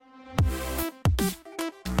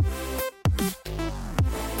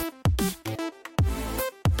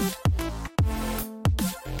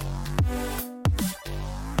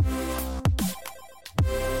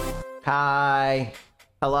Hi.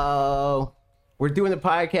 Hello. We're doing the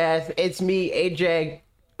podcast. It's me, AJ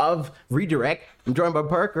of Redirect. I'm joined by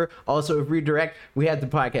Parker, also of Redirect. We have the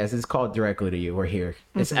podcast. It's called Directly to You. We're here.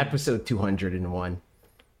 It's episode 201.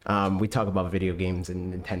 We talk about video games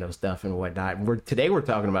and Nintendo stuff and whatnot. Today we're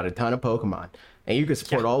talking about a ton of Pokemon. And you can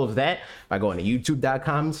support all of that by going to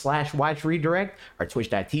youtube.com/watchredirect or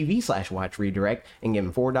twitch.tv/watchredirect and give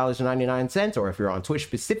them $4.99. Or if you're on Twitch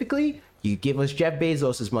specifically, you give us Jeff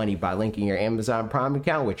Bezos' money by linking your Amazon Prime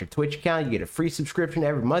account with your Twitch account. You get a free subscription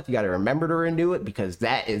every month. You got to remember to renew it because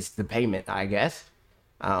that is the payment, I guess.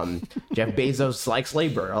 Jeff Bezos likes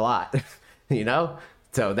labor a lot, you know?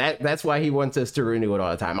 So that's why he wants us to renew it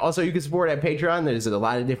all the time. Also, you can support at Patreon. There's a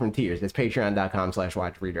lot of different tiers. It's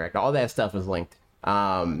patreon.com/watchredirect. All that stuff is linked.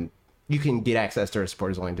 You can get access to our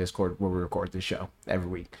supporters-only Discord where we record this show every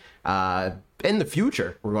week. In the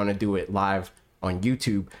future, we're going to do it live on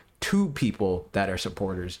YouTube to people that are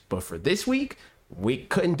supporters. But for this week, we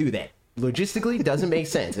couldn't do that. Logistically, it doesn't make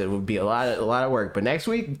sense. It would be a lot of work. But next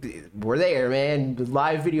week, we're there, man.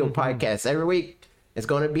 Live video podcasts every week. It's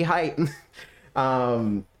going to be hype.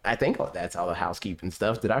 I think that's all the housekeeping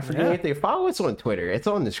stuff. Did I forget anything? Follow us on Twitter. It's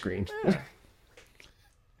on the screen.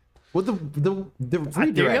 Well, the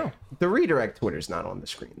redirect Twitter's not on the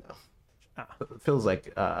screen though. It feels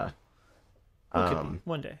like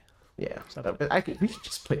one day. Yeah, we should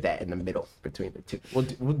just put that in the middle between the two.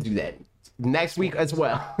 We'll do that next week as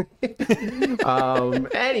well.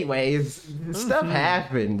 Anyways, stuff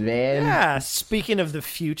happened, man. Yeah. Speaking of the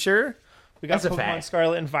future. We got That's Pokemon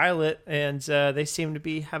Scarlet and Violet, and they seem to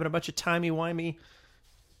be having a bunch of timey-wimey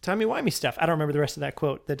stuff. I don't remember the rest of that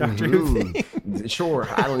quote, the Doctor Who thing. Sure,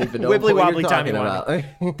 I don't even know Wibbly what wobbly you're talking about.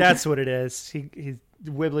 That's what it is. He's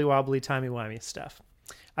wibbly wobbly timey-wimey stuff.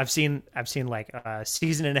 I've seen like a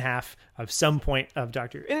season and a half of some point of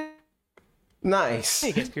Doctor Who. Nice.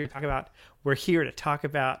 We're here to talk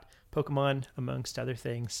about Pokemon, amongst other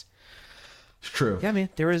things. It's true. Yeah, man.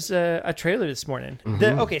 There was a trailer this morning.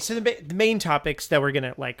 So the main topics that we're going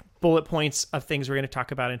to, like, bullet points of things we're going to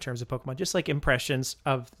talk about in terms of Pokemon, just like impressions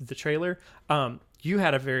of the trailer. You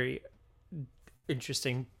had a very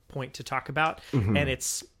interesting point to talk about, and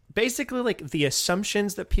it's basically like the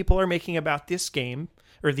assumptions that people are making about this game,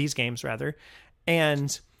 or these games rather,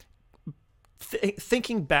 and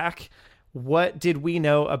thinking back, what did we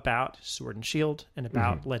know about Sword and Shield and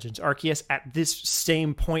about Legends Arceus at this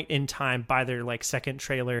same point in time by their like second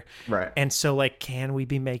trailer? Right. And so like, can we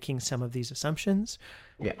be making some of these assumptions?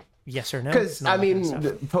 Yeah. Yes or no? Because I mean,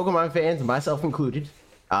 Pokemon fans, myself included,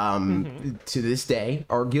 to this day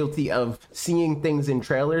are guilty of seeing things in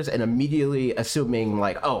trailers and immediately assuming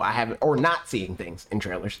like, oh, I haven't, or not seeing things in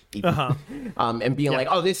trailers even. And being like,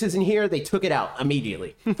 oh, this isn't here, they took it out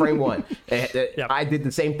immediately, frame one. I did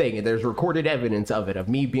the same thing, and there's recorded evidence of it, of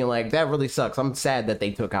me being like, that really sucks, I'm sad that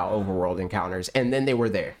they took out overworld encounters, and then they were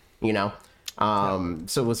there, you know.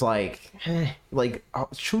 So it was like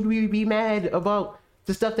should we be mad about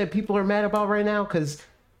the stuff that people are mad about right now? Because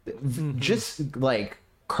just like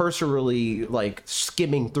cursorily like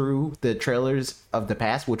skimming through the trailers of the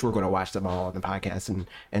past, which we're going to watch them all on the podcast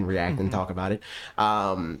and react and talk about it,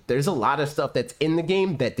 there's a lot of stuff that's in the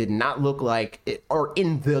game that did not look like it, or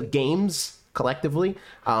in the games collectively,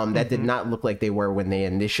 that did not look like they were when they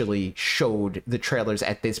initially showed the trailers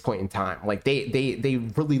at this point in time. Like they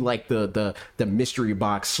really like the mystery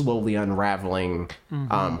box slowly unraveling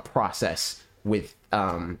process with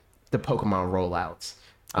the Pokemon rollouts.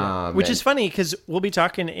 Which is funny because we'll be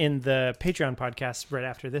talking in the Patreon podcast right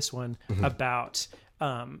after this one about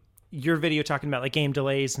your video talking about like game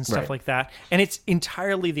delays and stuff like that. And it's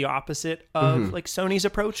entirely the opposite of like Sony's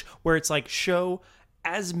approach, where it's like show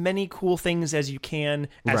as many cool things as you can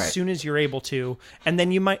as soon as you're able to, and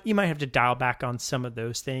then you might have to dial back on some of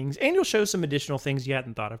those things, and you'll show some additional things you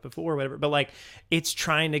hadn't thought of before or whatever. But like it's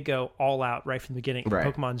trying to go all out right from the beginning.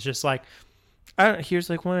 Pokemon's just like, I don't know, here's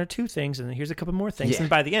like one or two things, and then here's a couple more things. And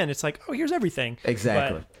by the end, it's like, oh, here's everything.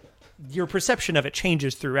 Exactly. But your perception of it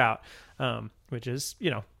changes throughout, which is, you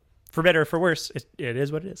know, for better or for worse, it is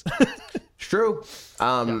what it is. It's true.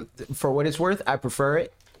 For what it's worth, I prefer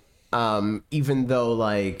it. Even though,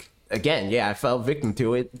 like, again, I fell victim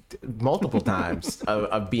to it multiple times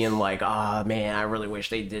of being like, oh, man, I really wish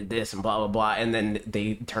they did this and blah, blah, blah. And then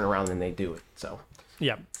they turn around and they do it. So,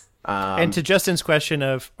 yeah. And to Justin's question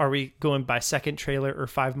of, are we going by second trailer or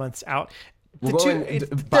 5 months out?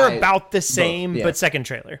 They're about the same, but second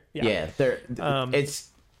trailer. Yeah,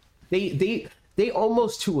 they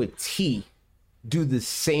almost to a T do the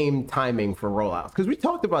same timing for rollouts, because we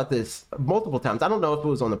talked about this multiple times. I don't know if it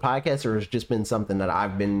was on the podcast or it's just been something that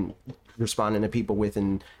I've been responding to people with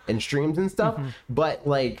in streams and stuff. But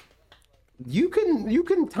like you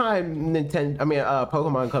can time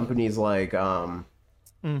Pokemon companies like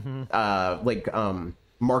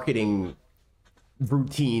marketing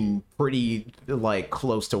routine pretty like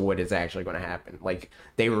close to what is actually going to happen. Like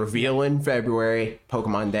they reveal in February,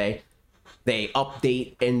 Pokemon Day. They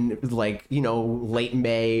update in like, late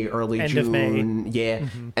May, early End June. of May. Yeah.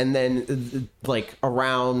 And then like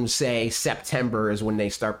around say September is when they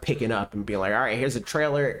start picking up and be like, all right, here's a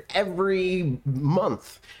trailer every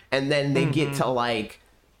month. And then they get to like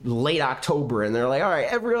late October and they're like, all right,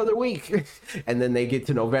 every other week. And then they get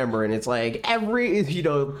to November and it's like every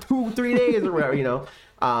 2-3 days or whatever.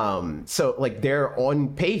 So like they're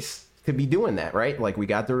on pace to be doing that, right? Like we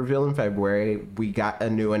got the reveal in February, we got a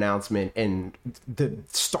new announcement in the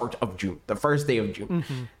start of June, the first day of June.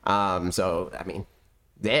 So I mean,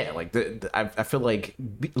 yeah, like I feel like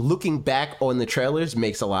looking back on the trailers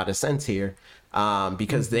makes a lot of sense here,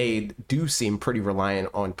 because they do seem pretty reliant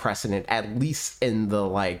on precedent, at least in the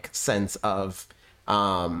like sense of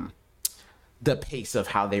the pace of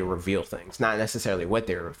how they reveal things, not necessarily what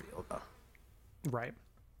they reveal though. Right.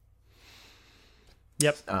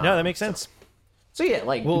 Yep. No, that makes sense. So yeah,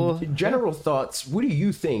 like general thoughts. What do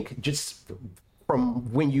you think, just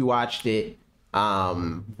from when you watched it?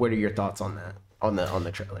 What are your thoughts on that, on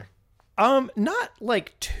the trailer? Not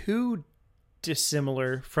like too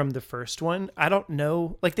dissimilar from the first one. I don't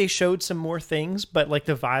know. Like they showed some more things, but like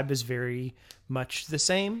the vibe is very much the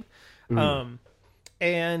same.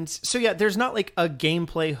 And so yeah, there's not like a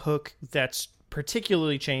gameplay hook that's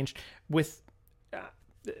particularly changed with.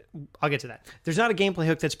 I'll get to that. There's not a gameplay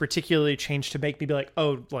hook that's particularly changed to make me be like,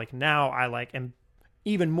 oh, like now I like am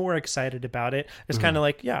even more excited about it. It's kind of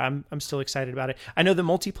like, yeah, I'm still excited about it. I know the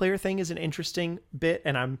multiplayer thing is an interesting bit,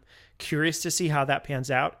 and I'm curious to see how that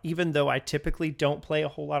pans out. Even though I typically don't play a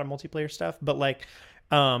whole lot of multiplayer stuff, but like,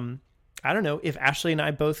 I don't know if Ashley and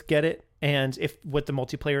I both get it, and if what the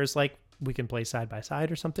multiplayer is like, we can play side by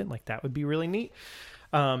side or something like that would be really neat.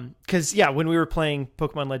 Because yeah, when we were playing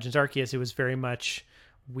Pokemon Legends Arceus, it was very much.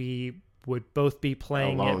 We would both be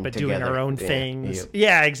playing it, but doing our own things.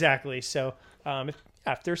 Yeah, exactly. So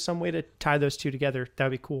if there's some way to tie those two together, that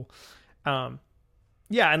would be cool.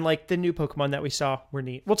 Yeah, and like the new Pokemon that we saw were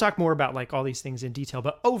neat. We'll talk more about like all these things in detail,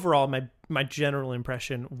 but overall, my general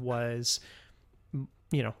impression was,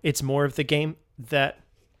 it's more of the game that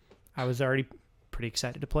I was already pretty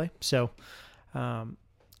excited to play. So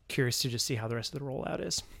curious to just see how the rest of the rollout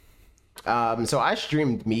is. So I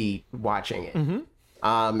streamed me watching it.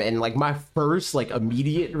 And like my first like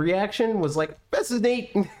immediate reaction was like, this is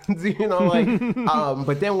neat,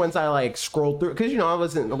 but then once I like scrolled through, because I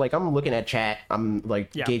wasn't like, I'm looking at chat, I'm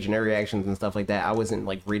like gauging their reactions and stuff like that. I wasn't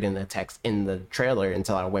like reading the text in the trailer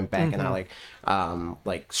until I went back and I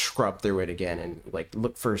like scrubbed through it again and like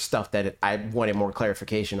looked for stuff that I wanted more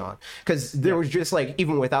clarification on, because there was just like,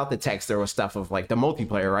 even without the text, there was stuff of like the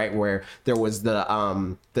multiplayer, right, where there was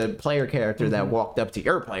the player character that walked up to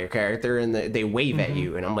your player character and they wave at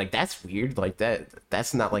you, and I'm like, that's weird, like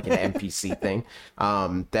that's not like an NPC thing.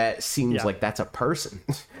 That seems like that's a person.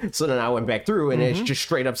 So then I went back through and it just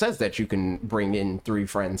straight up says that you can bring in 3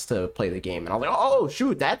 friends to play the game, and I was like, oh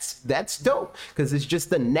shoot, that's dope, because it's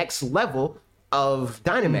just the next level of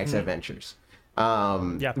Dynamax Adventures,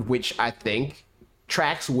 which I think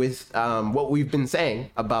tracks with what we've been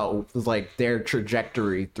saying about like their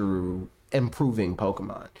trajectory through improving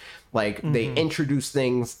Pokemon. Like they introduce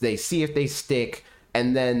things, they see if they stick,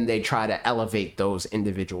 and then they try to elevate those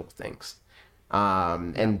individual things.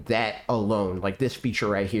 And that alone, like this feature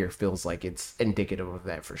right here, feels like it's indicative of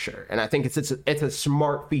that for sure. And I think it's a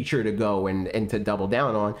smart feature to go and to double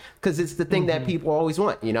down on, because it's the thing that people always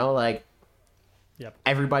want, like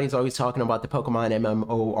everybody's always talking about the Pokemon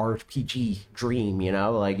MMORPG dream,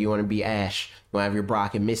 like you want to be Ash, you want to have your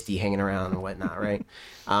Brock and Misty hanging around and whatnot, right?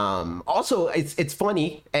 Also, it's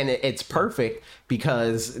funny and it's perfect,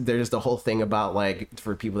 because there's the whole thing about like,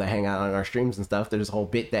 for people that hang out on our streams and stuff, there's a whole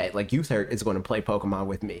bit that like Youthert is going to play Pokemon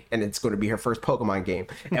with me, and it's going to be her first Pokemon game,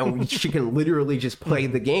 and she can literally just play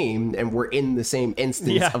the game and we're in the same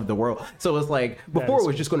instance of the world. So it's like, before it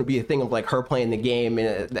was just going to be a thing of like her playing the game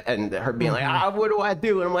and her being like, what do I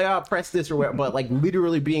do? And I'm like, press this or whatever. But like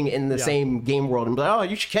literally being in the same game world and be like,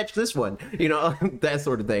 you should catch this one, that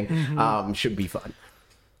sort of thing. Should be fun.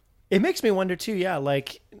 It makes me wonder too,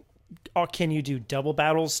 like, can you do double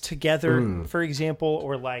battles together, for example,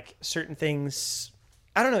 or like certain things?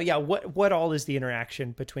 I don't know. What all is the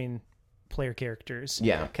interaction between player characters?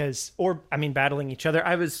 Battling each other.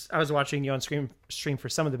 I was watching you on stream for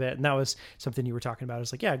some of the bit, and that was something you were talking about. I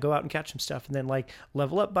was like, go out and catch some stuff, and then like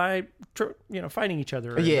level up by fighting each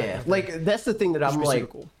other. Like that's the thing that I'm like.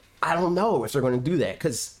 Cool. I don't know if they're going to do that,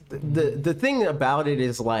 because the thing about it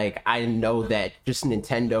is, like, I know that just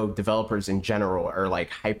Nintendo developers in general are like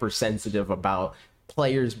hypersensitive about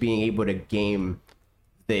players being able to game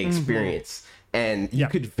the experience. And you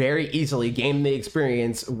could very easily game the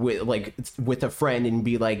experience with a friend and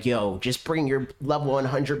be like, yo, just bring your level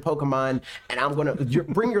 100 Pokemon, and I'm going to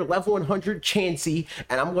bring your level 100 Chansey,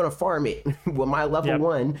 and I'm going to farm it with my level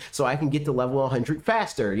 1 so I can get to level 100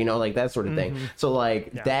 faster, you know, like that sort of thing. So,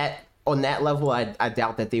 like, that... On that level, I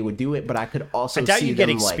doubt that they would do it, but I could also I doubt see you get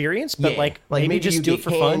them, experience, but maybe just you do get it for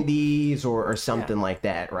fun. candies or something like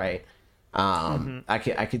that, right?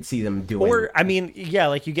 I could see them doing. Or I mean, yeah,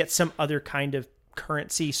 like you get some other kind of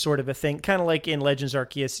currency sort of a thing, kind of like in Legends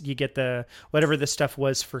Arceus, you get the whatever the stuff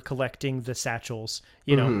was for collecting the satchels,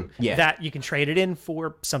 you know, that you can trade it in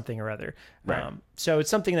for something or other. Right. So it's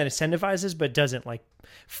something that incentivizes but doesn't like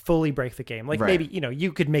fully break the game. Like maybe, you know,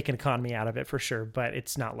 you could make an economy out of it for sure, but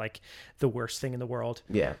it's not like the worst thing in the world.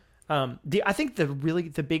 Yeah. I think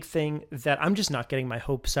the big thing that I'm just not getting my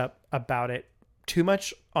hopes up about it too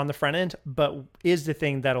much on the front end, but is the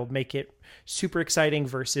thing that'll make it super exciting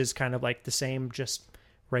versus kind of like the same just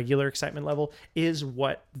regular excitement level, is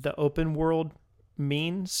what the open world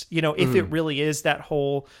means. You know, if it really is that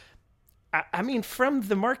whole, I mean, from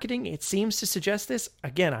the marketing, it seems to suggest this.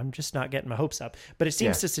 Again, I'm just not getting my hopes up, but it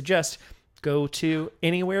seems to suggest go to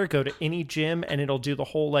anywhere, go to any gym, and it'll do the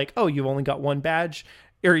whole like, oh, you only got one badge,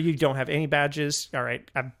 or you don't have any badges. All right,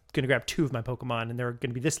 I'm going to grab 2 of my Pokemon, and they're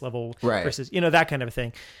going to be this level versus, you know, that kind of a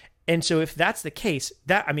thing. And so if that's the case,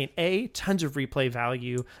 that, I mean, tons of replay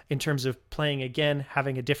value in terms of playing again,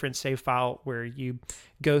 having a different save file where you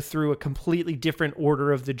go through a completely different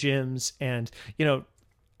order of the gyms, and, you know,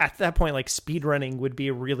 at that point, like speed running would be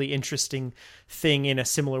a really interesting thing in a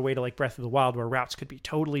similar way to like Breath of the Wild, where routes could be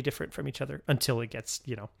totally different from each other until it gets,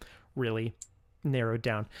 you know, really narrowed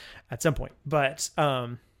down at some point. But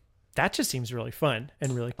that just seems really fun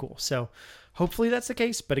and really cool. So hopefully that's the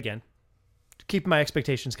case. But again, keep my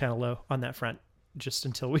expectations kind of low on that front just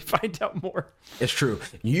until we find out more. It's true.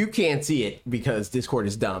 You can't see it because Discord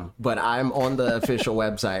is dumb, but I'm on the official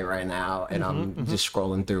website right now, and I'm just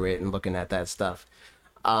scrolling through it and looking at that stuff.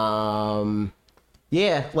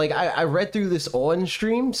 Yeah, like I read through this on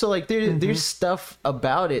stream, so like there's stuff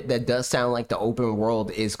about it that does sound like the open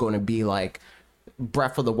world is going to be like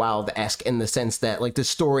Breath of the Wild-esque, in the sense that like the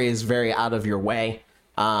story is very out of your way,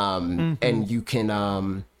 and you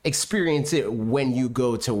can experience it when you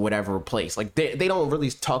go to whatever place. Like they don't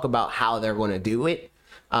really talk about how they're going to do it,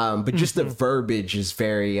 but just the verbiage is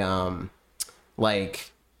very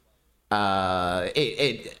like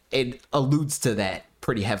it alludes to that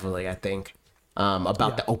pretty heavily, I think,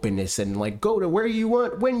 about the openness and like go to where you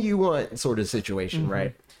want when you want sort of situation,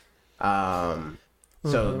 right?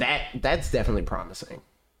 So that's definitely promising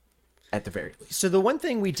at the very least. So the one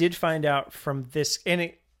thing we did find out from this,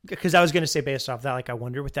 and because I was going to say based off that, like I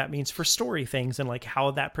wonder what that means for story things and like how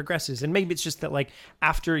that progresses, and maybe it's just that like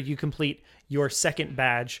after you complete your second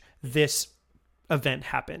badge, this event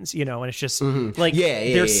happens, you know, and it's just like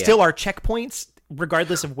there still are checkpoints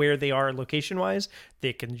regardless of where they are location wise.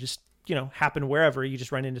 They can just, you know, happen wherever. You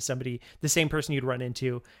just run into somebody, the same person you'd run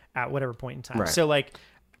into at whatever point in time. Right. So like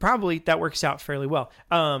probably that works out fairly well.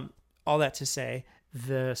 All that to say,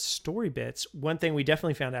 the story bits, one thing we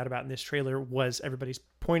definitely found out about in this trailer was everybody's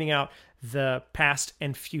pointing out the past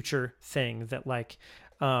and future thing that like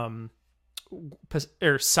Sada,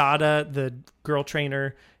 the girl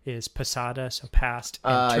trainer, is Posada, so past.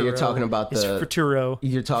 And you're talking about the Futuro.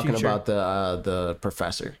 You're talking about the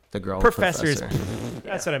professor, the girl professors. professor.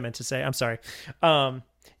 That's what I meant to say. I'm sorry.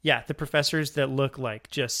 Yeah, the professors that look like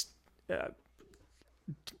just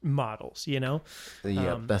models, you know.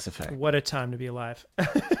 Yeah, that's a fact. What a time to be alive.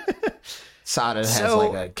 Sada has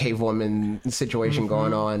like a cave woman situation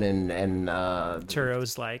going on, and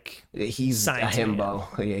Turo's like he's a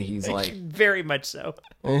himbo. Yeah, he's like very much so.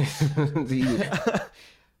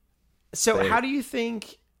 So how do you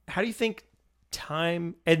think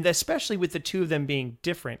time, and especially with the two of them being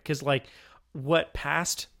different, because like what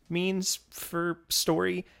past means for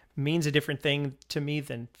story means a different thing to me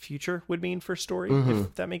than future would mean for story,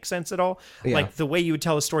 if that makes sense at all. Yeah. Like the way you would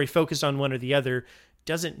tell a story focused on one or the other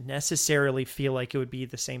doesn't necessarily feel like it would be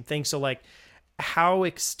the same thing. So like how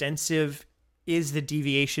extensive is the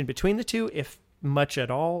deviation between the two, if much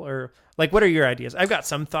at all? Or like what are your ideas? I've got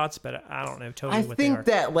some thoughts, but I don't know totally what they are. I think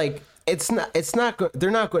that like it's not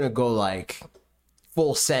they're not going to go like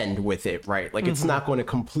full send with it, right? Like it's not going to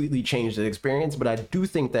completely change the experience, but I do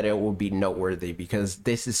think that it will be noteworthy because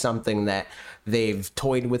this is something that they've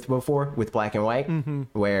toyed with before with Black and White,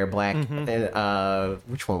 where Black and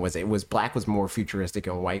which one was it? It was Black was more futuristic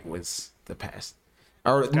and White was the past.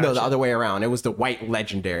 Or no, the other way around. It was the White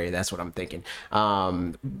Legendary. That's what I'm thinking.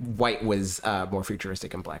 White was more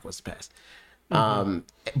futuristic and Black was the past.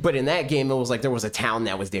 But in that game, it was like there was a town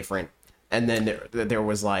that was different, and then there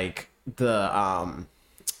was like the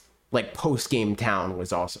like post game town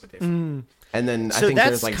was also different. And then so I think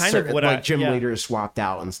there's like kind certain, of like gym leaders swapped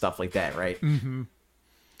out and stuff like that, right?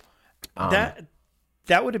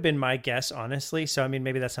 That would have been my guess, honestly. So I mean,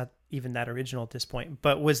 maybe that's not even that original at this point,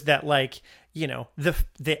 but was that like, you know,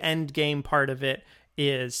 the end game part of it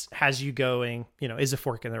has you going, you know, is a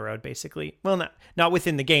fork in the road, basically. Well, not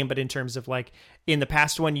within the game, but in terms of like in the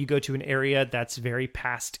past one, you go to an area that's very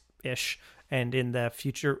past-ish, and in the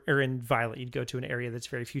future, or in Violet, you'd go to an area that's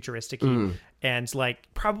very futuristic, and like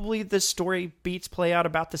probably the story beats play out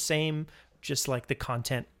about the same, just like the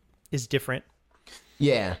content is different.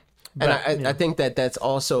 Yeah, but, and I think that that's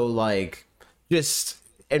also like just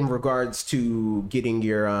in regards to getting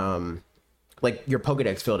your like your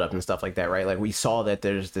Pokedex filled up and stuff like that, right? Like we saw that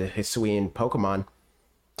there's the Hisuian Pokemon.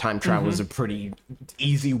 Time travel is a pretty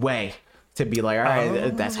easy way to be like, all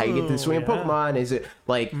right, that's how you get the Hisuian Pokemon. Is it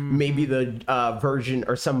like maybe the version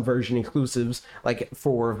or some version exclusives? Like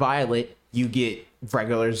for Violet, you get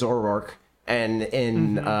regular Zoroark, and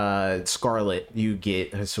in Scarlet, you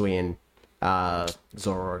get Hisuian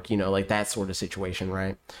Zoroark. You know, like that sort of situation,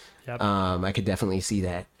 right? Yep. I could definitely see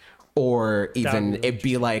that. Or even it'd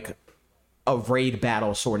be like a raid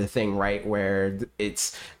battle sort of thing, right? Where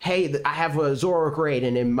it's, hey, I have a Zoroark raid,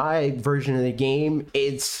 and in my version of the game,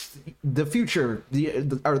 it's the future,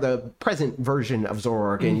 or the present version of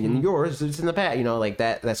Zoroark, and in yours, it's in the past. You know, like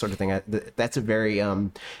that sort of thing. That's a very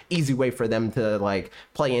easy way for them to like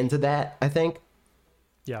play into that, I think.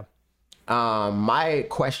 Yeah. My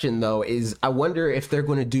question though is, I wonder if they're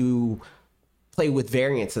going to play with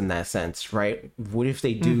variants in that sense, right? What if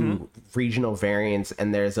they do regional variants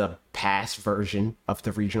and there's a past version of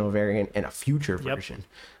the regional variant and a future version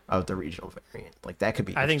of the regional variant? Like that could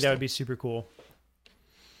be I think that would be super cool.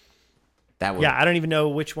 That would, yeah, I don't even know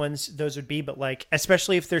which ones those would be, but like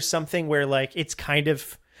especially if there's something where like it's kind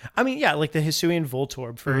of, I mean, yeah, like the Hisuian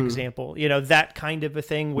Voltorb, for example, you know, that kind of a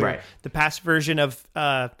thing where the past version of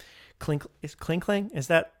Klinklang, is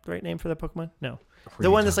that the right name for the Pokemon? No. The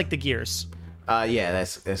one that's like the gears. Yeah,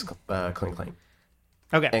 that's Klinklang.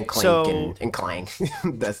 Okay, and Clank and Clang.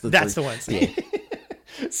 that's the ones. Yeah.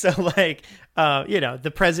 So like, you know,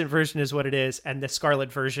 the present version is what it is, and the Scarlet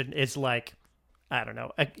version is like, I don't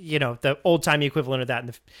know, you know, the old timey equivalent of that.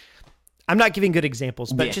 And I'm not giving good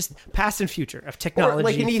examples, but just past and future of technology. Or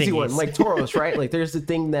like an easy one, like Tauros, right? Like there's the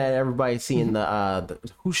thing that everybody's seeing the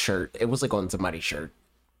whose shirt? It was like on somebody's shirt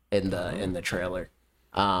in the trailer.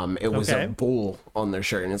 It was a bull on their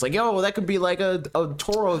shirt, and it's like, yo, that could be like a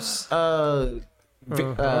Tauros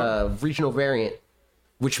regional variant,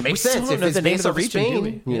 which makes sense if it's based off of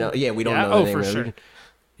Spain. You know, yeah, we don't know the name of the region.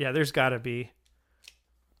 Yeah, there's got to be.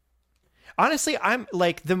 Honestly, I'm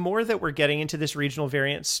like, the more that we're getting into this regional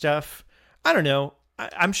variant stuff, I don't know.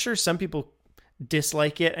 I'm sure some people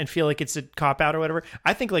dislike it and feel like it's a cop out or whatever.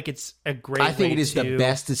 I think like it's a great. I think it is the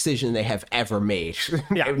best decision they have ever made.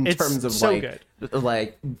 Yeah, in terms of so like good.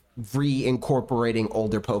 Like reincorporating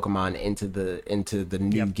older Pokemon into the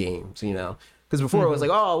new games. You know, because before it was like,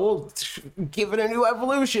 oh, we'll give it a new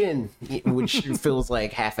evolution, which feels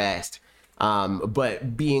like half-assed.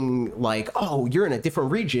 But being like, oh, you're in a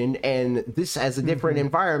different region and this has a different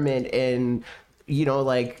environment, and you know,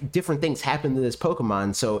 like different things happen to this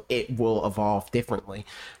Pokemon, so it will evolve differently.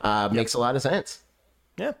 Makes a lot of sense.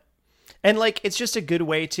 Yeah. And like, it's just a good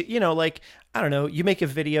way to, you know, like, I don't know, you make a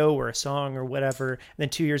video or a song or whatever, and then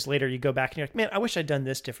 2 years later you go back and you're like, man, I wish I'd done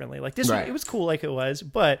this differently. Like this, it was cool like it was,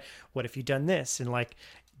 but what if you done this? And like,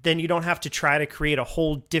 then you don't have to try to create a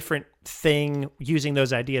whole different thing using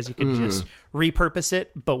those ideas. You can just repurpose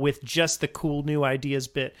it, but with just the cool new ideas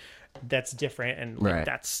bit that's different. And like,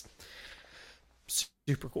 that's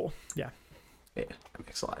super cool. Yeah, that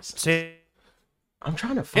makes a lot of sense. So, I'm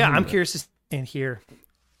trying to find. Yeah, I'm curious to in here.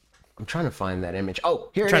 I'm trying to find that image. Oh,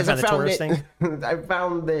 here it is. I found it. Thing. I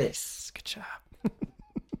found this. Good job.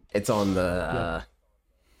 It's on the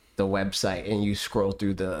website, and you scroll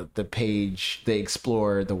through the page. They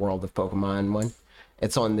explore the world of Pokemon one.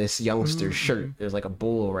 It's on this youngster's shirt. There's like a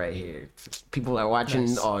bull right here. People that are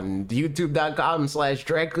watching on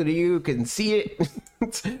youtube.com/directly to you can see it.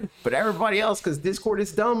 But everybody else, because Discord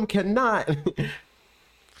is dumb, cannot.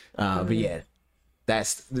 But yeah,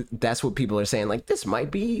 that's what people are saying. Like, this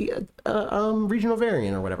might be a regional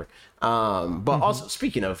variant or whatever. But also,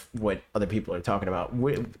 speaking of what other people are talking about,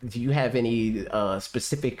 do you have any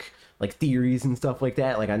specific like theories and stuff like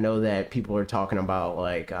that? Like, I know that people are talking about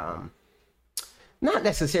like not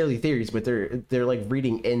necessarily theories, but they're like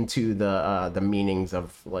reading into the meanings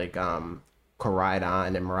of like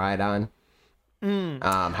Koraidon and Miraidon.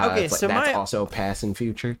 How Okay, it's, like, so that's also past and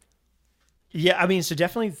future. Yeah, I mean, so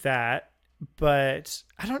definitely that, but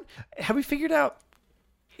have we figured out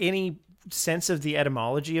any sense of the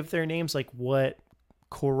etymology of their names? Like what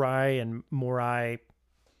Korai and Morai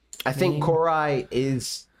I think Korai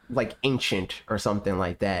is like ancient or something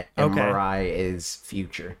like that, and Okay. Morai is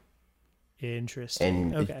future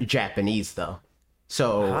Interesting. and Japanese though.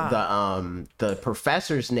 So the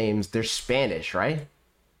professors' names, they're Spanish, right?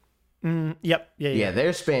 Yep. Yeah,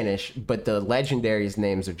 they're Spanish, but the legendaries'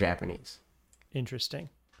 names are Japanese. Interesting.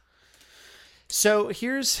 So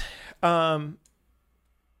here's I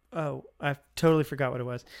totally forgot what it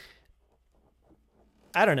was.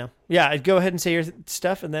 I don't know. Yeah, go ahead and say your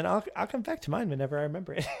stuff, and then I'll come back to mine whenever I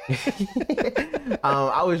remember it.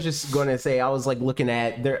 I was just gonna say, I was like looking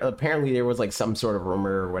at there. Apparently, there was like some sort of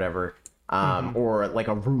rumor or whatever, or like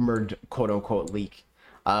a rumored quote unquote leak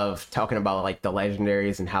of talking about like the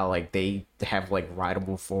legendaries and how like they have like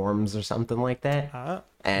rideable forms or something like that.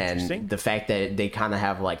 And the fact that they kind of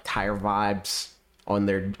have like tire vibes on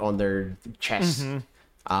their chest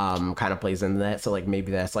kind of plays into that. So like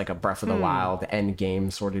maybe that's like a Breath of the Wild end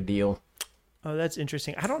game sort of deal. Oh, that's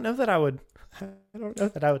interesting. I don't know that I would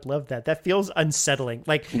love that. That feels unsettling.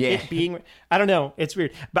 Like it being, I don't know. It's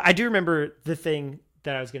weird. But I do remember the thing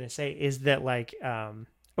that I was going to say is that like,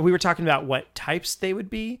 we were talking about what types they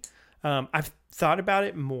would be. I've thought about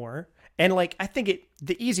it more. And like, I think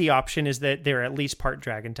the easy option is that they're at least part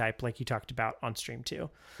dragon type, like you talked about on stream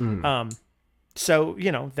too. So,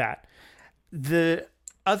 that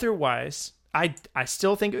otherwise, I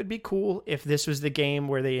still think it would be cool if this was the game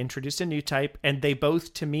where they introduced a new type, and they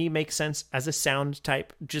both, to me, make sense as a sound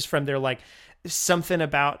type, just from their like something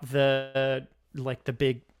about the like the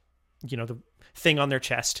big, the thing on their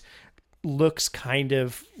chest looks kind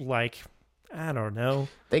of like, I don't know.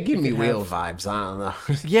 They give me wheel vibes. I don't know.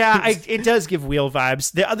 Yeah, it does give wheel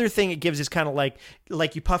vibes. The other thing it gives is kind of like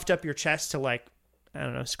you puffed up your chest to like, I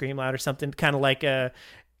don't know, scream loud or something. Kind of like a,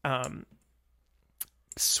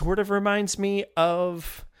 sort of reminds me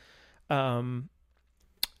of,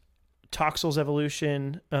 Toxel's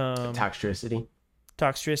evolution. Toxtricity,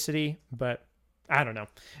 but I don't know.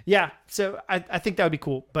 Yeah, so I think that would be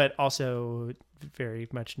cool, but also very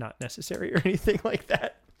much not necessary or anything like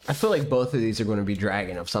that. I feel like both of these are going to be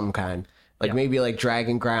dragon of some kind. Like maybe like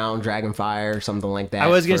Dragon Ground, Dragon Fire, something like that. I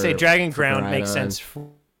was going to say Dragon Ground makes sense.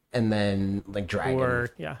 And then like Dragon or,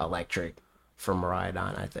 Electric for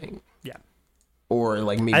Miraidon, I think. Yeah. Or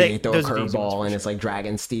like maybe they throw a curveball and it's like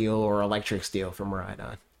Dragon Steel or Electric Steel for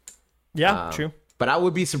Miraidon. Yeah, true. But I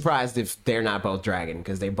would be surprised if they're not both dragon,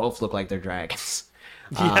 because they both look like they're dragons.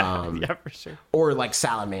 Yeah, for sure. Or like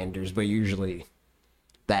salamanders, but usually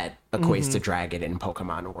that equates to dragon in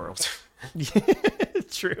Pokemon world.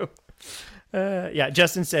 True.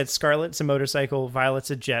 Justin said Scarlet's a motorcycle,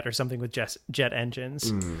 Violet's a jet, or something with jet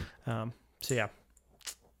engines. So yeah.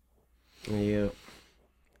 Yeah.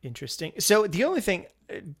 Interesting. So the only thing,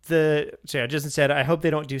 Justin said, I hope they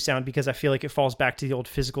don't do sound because I feel like it falls back to the old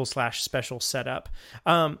physical/special setup.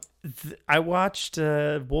 I watched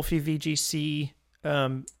Wolfie VGC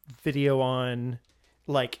video on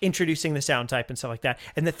like introducing the sound type and stuff like that.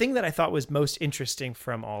 And the thing that I thought was most interesting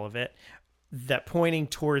from all of it, that pointing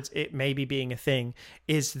towards it maybe being a thing,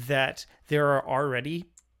 is that there are already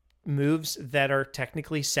moves that are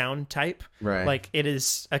technically sound type. Right. Like it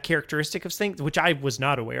is a characteristic of things, which I was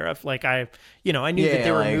not aware of. Like I knew that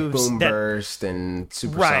there were like moves Boom Burst and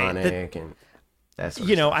Supersonic and that sort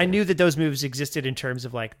of stuff. I knew that those moves existed in terms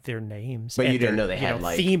of like their names. But you didn't know they had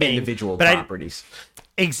like theming, individual properties.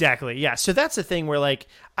 Exactly. Yeah. So that's the thing where like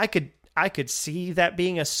I could see that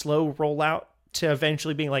being a slow rollout to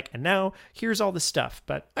eventually being like, and now here's all the stuff.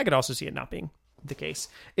 But I could also see it not being the case.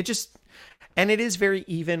 And it is very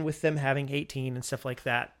even with them having 18 and stuff like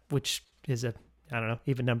that, which is I don't know,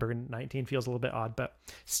 even number 19 feels a little bit odd, but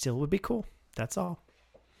still would be cool. That's all.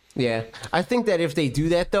 Yeah. I think that if they do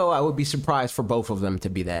that, though, I would be surprised for both of them to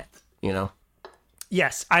be that,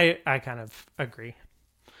 Yes, I kind of agree.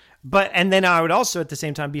 And then I would also at the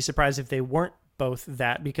same time be surprised if they weren't both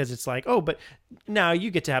that, because it's like, oh, but now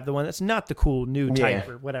you get to have the one that's not the cool new type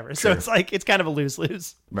or whatever. True. So it's like, it's kind of a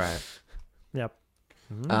lose-lose. Right. Yep.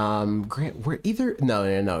 Grant, we're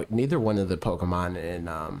neither one of the Pokemon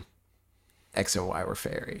in X and Y were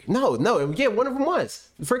fairy. No, yeah, one of them was.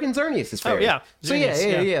 Freaking Xerneas is fairy. Oh, yeah. So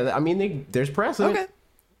Xerneas, yeah. I mean, there's precedent. Okay.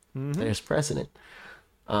 There's precedent.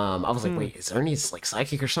 I was like, wait, is Xerneas like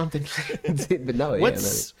psychic or something? But no,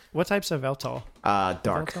 What types of Veltal?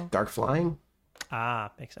 Dark flying.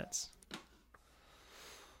 Ah, makes sense.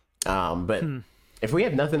 But if we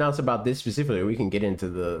have nothing else about this specifically, we can get into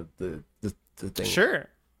the thing. Sure.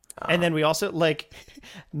 And then we also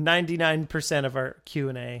 99% of our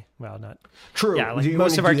Q&A. Well, not true. Yeah, Do you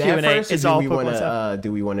most of wanna our do that Q&A first, or is do all we wanna, Pokemon stuff.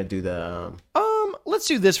 Do we want to do the? Let's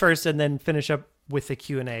do this first and then finish up with the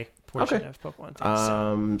Q&A portion Okay. of Pokemon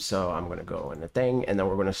things. So I'm gonna go in the thing, and then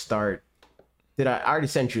we're gonna start. I already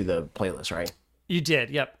sent you the playlist, right? You did,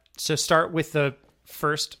 yep. So start with the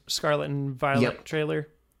first Scarlet and Violet Yep. trailer.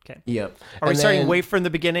 Okay. Yep. Are we And starting then way from the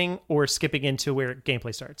beginning or skipping into where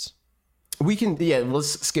gameplay starts? We can,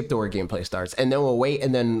 let's skip to where gameplay starts, and then we'll wait,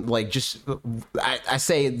 and then I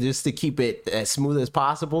say just to keep it as smooth as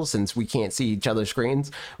possible, since we can't see each other's screens,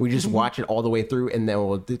 we just watch it all the way through, and then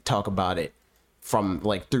we'll talk about it from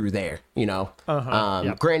through there,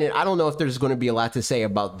 Yep. Granted, I don't know if there's going to be a lot to say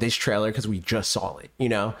about this trailer because we just saw it,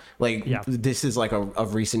 this is a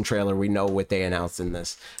recent trailer. We know what they announced in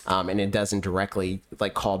this, and it doesn't directly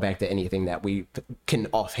call back to anything that we can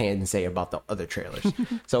offhand say about the other trailers.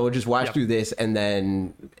 So we'll just watch through this, and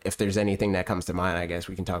then if there's anything that comes to mind, I guess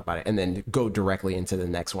we can talk about it, and then go directly into the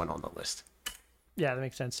next one on the list. Yeah, that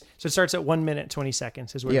makes sense. So it starts at 1 minute 20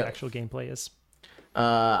 seconds is where Yep. the actual gameplay is.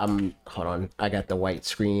 Hold on. I got the white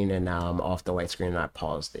screen, and now I'm off the white screen, and I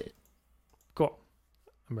paused it. Cool.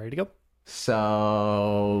 I'm ready to go.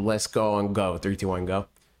 So let's go and go. 3, 2, 1, go.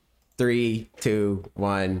 3, 2,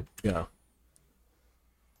 1, go.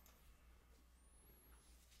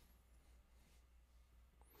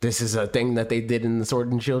 This is a thing that they did in the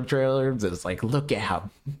Sword and Shield trailer. It's look at how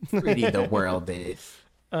pretty the world is.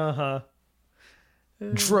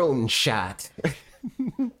 Drone shot.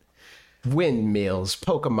 Windmills,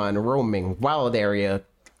 Pokemon roaming, wild area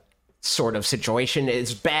sort of situation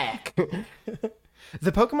is back.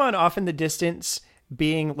 The Pokemon off in the distance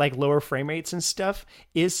being lower frame rates and stuff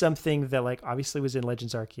is something that obviously was in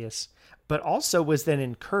Legends Arceus, but also was then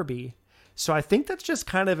in Kirby. So I think that's just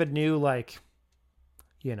kind of a new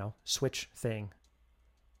Switch thing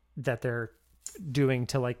that they're doing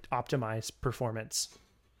to optimize performance.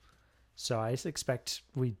 So I expect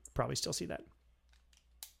we probably still see that.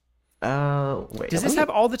 Wait. Does this have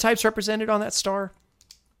all the types represented on that star?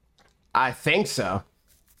 I think so.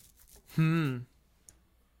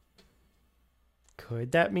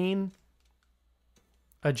 Could that mean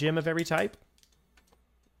a gym of every type?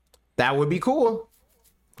 That would be cool.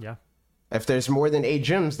 Yeah. If there's more than 8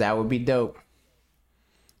 gyms, that would be dope.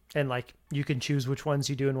 And you can choose which ones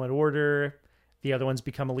you do in what order. The other ones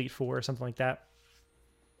become Elite Four or something like that.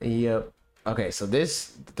 Yep. Okay, so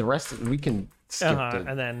the rest we can skip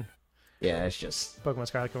And then yeah, it's just Pokemon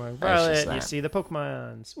Scarlet, Pokemon That's just Violet, you that. see the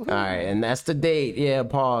Pokemons. Woohoo. all right, and that's the date. Yeah,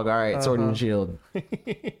 Pog. All right, Sword and Shield.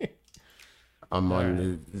 I'm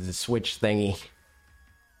on the Switch thingy.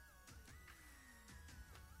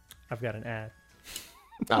 I've got an ad.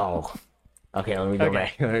 Oh, okay. Let me go Okay.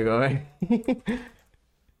 back. Let me go back.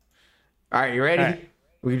 All right, you ready? All right.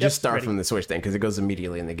 We can just start ready. from the Switch thing because it goes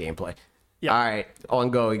immediately in the gameplay. Yep. All right,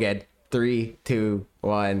 on go again. 3, 2,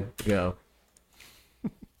 1, go.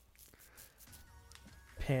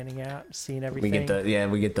 Panning out, seeing We everything. get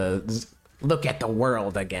the look at the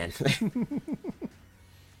world again.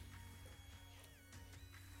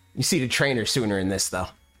 You see the trainer sooner in this though.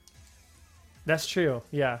 That's true.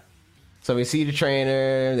 Yeah. So we see the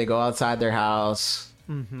trainer. They go outside their house.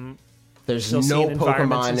 Mm-hmm. There's Still no seeing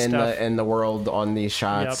environments Pokemon and in stuff. the world on these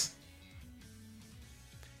shots.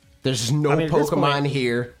 There's no I mean, at this Pokemon point-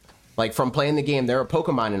 here. From playing the game, there are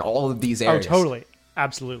Pokemon in all of these areas. Oh, totally.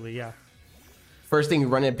 Absolutely. Yeah. First thing you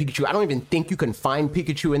run into Pikachu. I don't even think you can find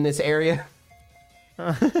Pikachu in this area.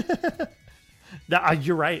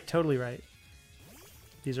 You're right. Totally right.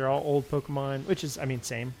 These are all old Pokemon, which is,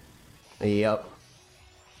 same. Yep.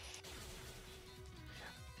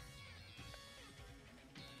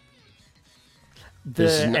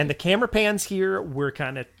 And the camera pans here were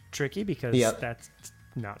kind of tricky because Yep. that's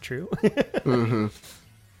not true.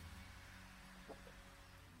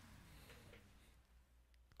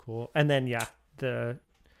 Cool. And then the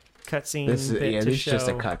cutscene This is bit to this is show just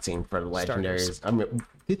a cutscene for the legendaries. starters.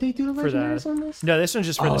 Did they do the For the- legendaries on this? No, this one's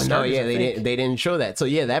just for Oh the no, starters. yeah, I they think. didn't show that. So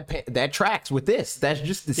yeah, that tracks with this. That's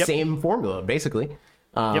just the Yep. same formula basically.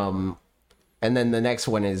 And then the next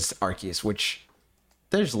one is Arceus, which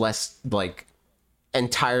there's less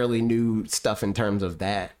entirely new stuff in terms of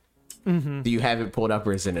that. Do you have it pulled up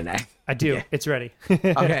or is it an act? I do. Yeah. It's ready.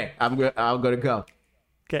 Okay, I'm gonna go.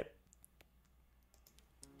 Okay.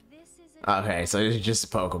 Okay, so it's just a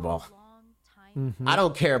Pokeball. I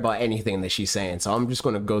don't care about anything that she's saying, so I'm just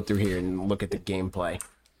gonna go through here and look at the gameplay.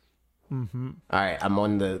 All right, I'm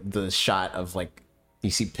on the shot of like you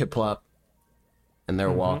see Piplup, and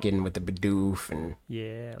they're walking with the Bidoof, and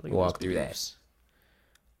Yeah. Look at walk those through that. boobs.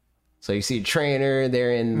 So you see a trainer.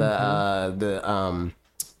 They're in the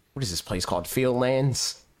what is this place called?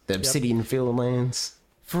 Fieldlands, the Obsidian Fieldlands.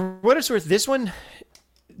 For what it's worth, this one,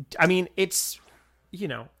 I mean, it's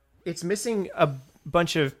it's missing a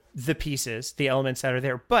bunch of the pieces, the elements that are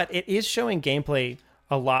there, but it is showing gameplay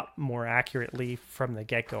a lot more accurately from the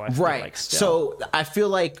get-go. I feel Right. like still. So I feel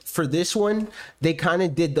like for this one, they kind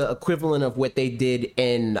of did the equivalent of what they did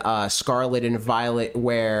in Scarlet and Violet,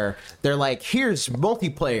 where they're like, here's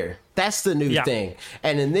multiplayer. That's the new thing.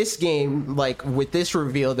 And in this game, like with this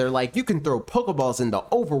reveal, they're like, you can throw Pokeballs in the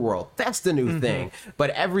overworld. That's the new thing. But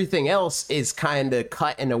everything else is kind of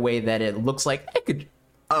cut in a way that it looks like it could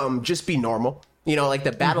just be normal. You know, like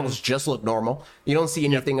the battles just look normal. You don't see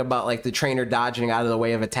anything about like the trainer dodging out of the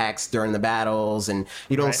way of attacks during the battles, and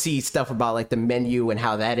you don't see stuff about like the menu and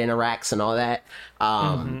how that interacts and all that.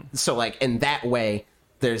 So like in that way,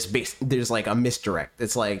 there's like a misdirect.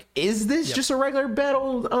 It's like, is this just a regular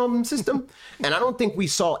battle system? And I don't think we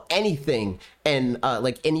saw anything in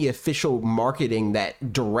like any official marketing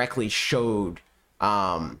that directly showed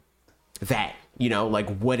that, you know, like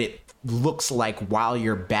what it looks like while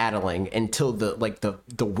you're battling until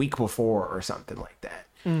the week before or something like that.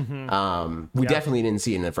 We definitely didn't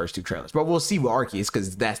see it in the first two trailers, but we'll see with Arceus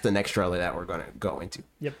because that's the next trailer that we're going to go into.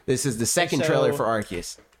 This is the second trailer for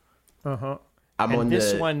Arceus. I'm on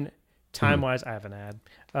this one, time-wise, I have an ad.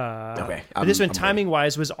 Okay. But this one,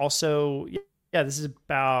 timing-wise, was also, this is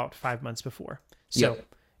about 5 months before. So,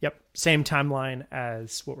 same timeline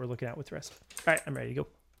as what we're looking at with the rest. All right, I'm ready to go.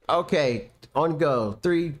 Okay, on go.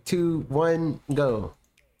 3, 2, 1, go.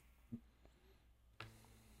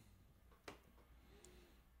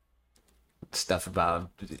 Stuff about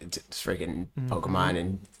freaking Pokemon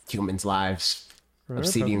and humans' lives.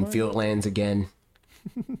 Obsidian Fieldlands again.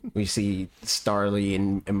 We see Starly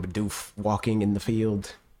and Bidoof walking in the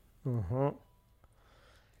field.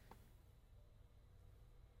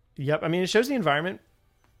 Yep, I mean, it shows the environment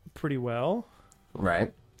pretty well.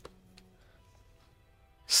 Right.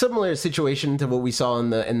 Similar situation to what we saw in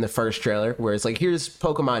the first trailer, where it's like, here's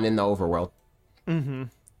Pokemon in the overworld.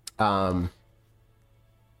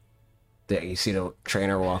 There you see the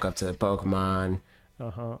trainer walk up to the Pokemon.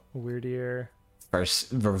 Weirdeer.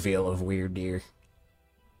 First reveal of Weirdeer,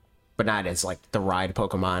 but not as like the ride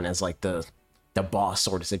Pokemon, as like the boss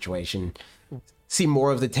sort of situation. See more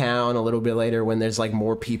of the town a little bit later when there's like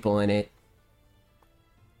more people in it.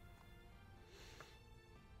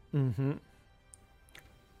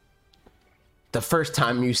 The first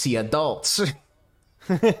time you see adults.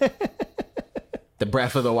 The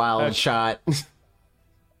Breath of the Wild shot.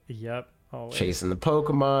 Yep. Always. Chasing the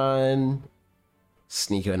Pokemon.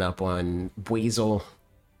 Sneaking up on Weasel.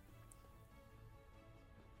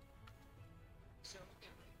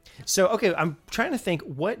 So, okay, I'm trying to think,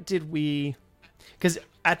 what did we... Because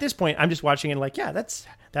at this point, I'm just watching and like, that's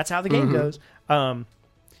how the game goes.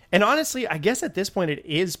 And honestly, I guess at this point, it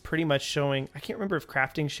is pretty much showing... I can't remember if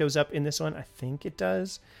crafting shows up in this one. I think it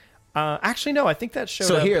does. Actually, no, I think that showed up.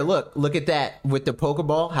 So here, look at that with the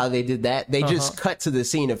Pokeball, how they did that. They just cut to the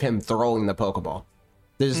scene of him throwing the Pokeball.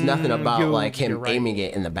 There's nothing about like him aiming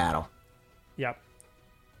it in the battle. Yep.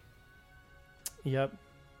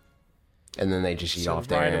 And then they just eat off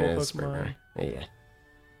there. And it's yeah.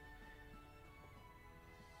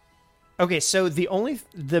 Okay, so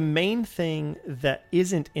the main thing that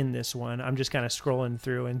isn't in this one, I'm just kind of scrolling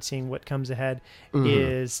through and seeing what comes ahead,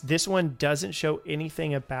 is this one doesn't show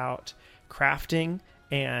anything about crafting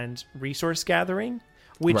and resource gathering,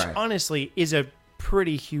 which honestly is a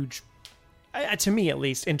pretty huge, to me at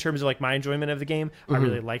least, in terms of like my enjoyment of the game. I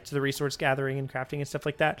really liked the resource gathering and crafting and stuff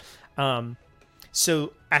like that.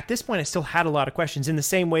 So at this point, I still had a lot of questions in the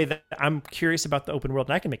same way that I'm curious about the open world,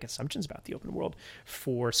 and I can make assumptions about the open world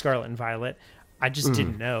for Scarlet and Violet. I just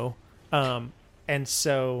didn't know. And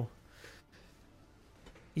so,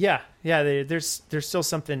 there's still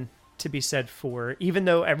something to be said for, even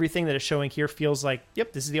though everything that is showing here feels like,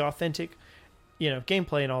 yep, this is the authentic,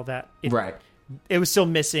 gameplay and all that. It was still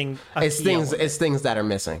missing. It's things that are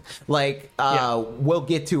missing. Like, we'll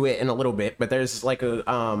get to it in a little bit, but there's like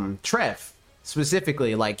a Trev.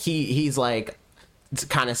 Specifically, like he's like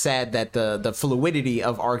kind of sad that the fluidity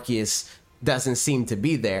of Arceus doesn't seem to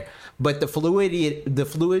be there. But the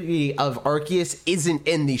fluidity of Arceus isn't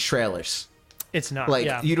in these trailers. It's not. Like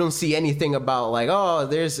yeah. you don't see anything about like, oh,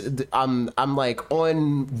 I'm like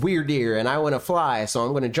on Weirdeer and I want to fly, so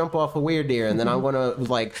I'm going to jump off of Weirdeer and then I'm going to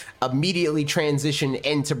like immediately transition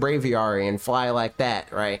into Braviary and fly like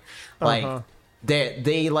that, right? Like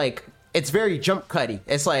they like, it's very jump cutty.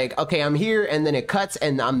 It's like, okay, I'm here and then it cuts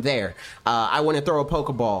and I'm there. I want to throw a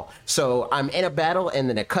Pokeball. So I'm in a battle and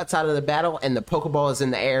then it cuts out of the battle and the Pokeball is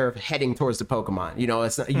in the air heading towards the Pokemon. You know,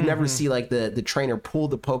 it's not, you never see like the trainer pull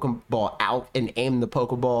the Pokeball out and aim the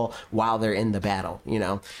Pokeball while they're in the battle. You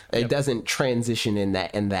know, it doesn't transition in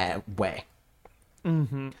that way.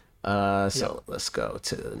 So let's go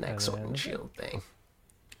to the next Sword and Shield thing.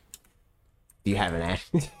 Do you have an ad?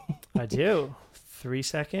 I do. 3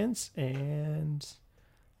 seconds and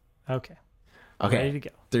okay. Ready to go.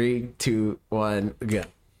 3, 2, 1, go.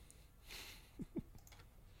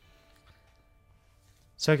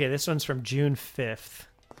 So okay, this one's from June 5th.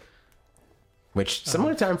 Which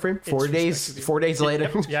similar time frame? 4 days. 4 days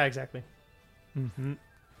later. Yep. Yeah, exactly.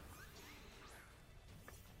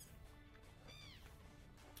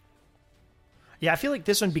 Yeah, I feel like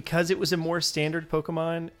this one, because it was a more standard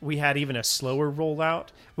Pokemon, we had even a slower rollout,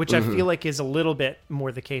 which I feel like is a little bit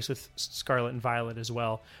more the case with Scarlet and Violet as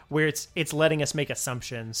well, where it's letting us make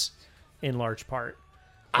assumptions in large part.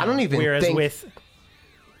 I don't even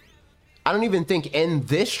think in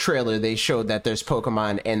this trailer they showed that there's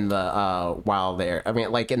Pokemon in the wild there. I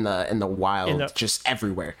mean, like in the wild, just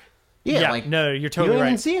everywhere. Yeah, like no, you're you totally don't right.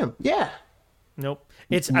 even see them. Yeah. Nope.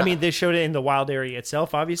 I mean, they showed it in the wild area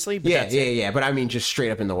itself, obviously. But yeah. But I mean, just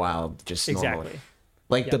straight up in the wild, just normally. Exactly.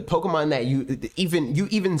 Like the Pokemon that you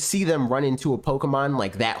even see them run into a Pokemon,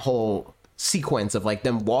 like that whole sequence of like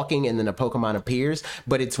them walking and then a Pokemon appears,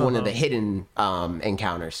 but it's one of the hidden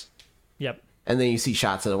encounters. Yep. And then you see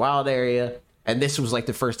shots of the wild area, and this was like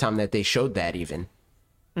the first time that they showed that even.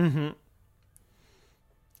 And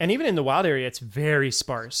even in the wild area, it's very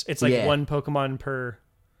sparse. It's like one Pokemon per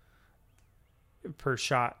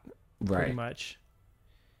shot, pretty much.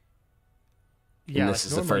 Yeah, and this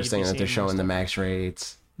is the first thing that they're showing the max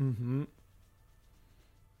rates.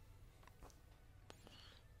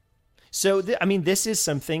 So, I mean, this is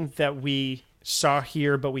something that we saw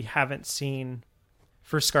here, but we haven't seen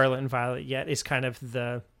for Scarlet and Violet yet, is kind of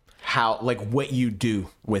the... How, like, what you do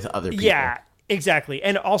with other people. Yeah, exactly.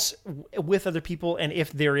 And also with other people, and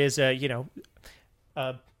if there is a,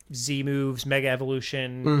 Z moves, Mega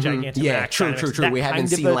Evolution, Gigantamax. Yeah, true. We haven't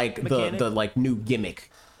seen like the like new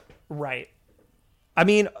gimmick. Right. I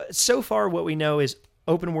mean, so far what we know is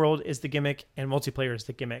open world is the gimmick and multiplayer is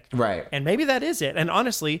the gimmick. Right. And maybe that is it. And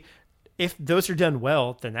honestly, if those are done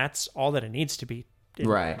well, then that's all that it needs to be.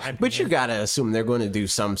 Right. But you got to assume they're going to do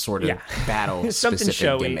some sort of battle something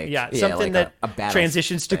showy. Gimmick. Yeah, something like that a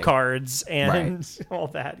transitions thing. to cards and all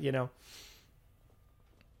that,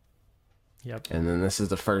 Yep. And then this is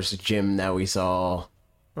the first gym that we saw,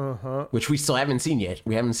 which we still haven't seen yet.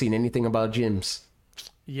 We haven't seen anything about gyms.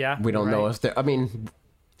 Yeah. We don't know if they're... I mean,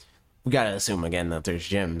 we got to assume, again, that there's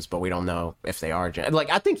gyms, but we don't know if they are gyms. Like,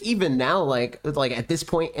 I think even now, like at this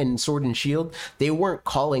point in Sword and Shield, they weren't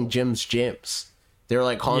calling gyms. They were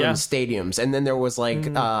like calling them stadiums. And then there was like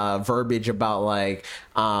verbiage about like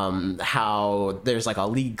how there's like a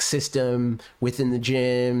league system within the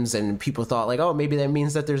gyms, and people thought like, oh, maybe that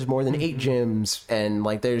means that there's more than 8 gyms, and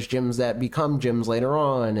like there's gyms that become gyms later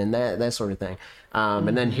on, and that sort of thing.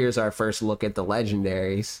 And then here's our first look at the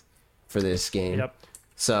legendaries for this game. Yep.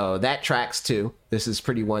 So that tracks too. This is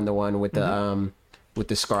pretty 1-to-1 with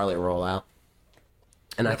the Scarlet rollout.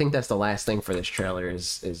 And I think that's the last thing for this trailer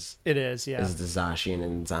is the Zacian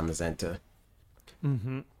and Zamazenta.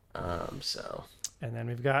 So. And then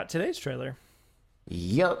we've got today's trailer.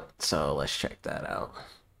 Yep. So let's check that out.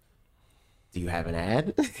 Do you have an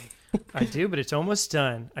ad? I do, but it's almost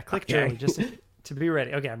done. I clicked trailer just to be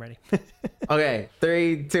ready. Okay, I'm ready. Okay,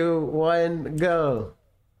 3, 2, 1, go.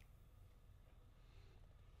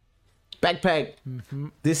 Backpack.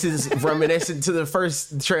 This is reminiscent to the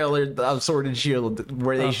first trailer of Sword and Shield,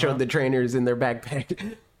 where they showed the trainers in their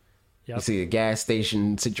backpack. You see a gas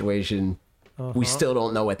station situation. We still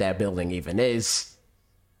don't know what that building even is.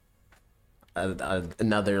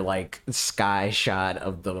 Another like sky shot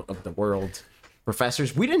of the world.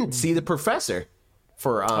 Professors. We didn't see the professor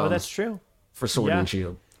for that's true. For Sword and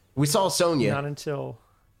Shield. We saw Sonya. Not until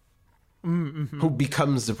who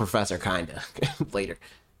becomes the professor kinda later.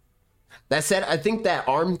 That said, I think that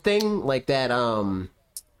arm thing, like that,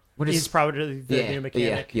 what is... He's probably the new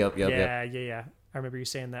mechanic. Yep. Yeah. I remember you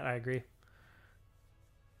saying that. I agree.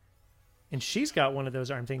 And she's got one of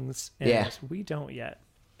those arm things, and we don't yet.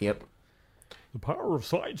 Yep. The power of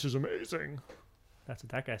science is amazing. That's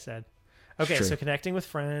what that guy said. Okay, True. so connecting with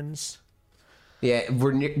friends. Yeah,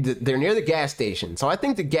 they're near the gas station. So I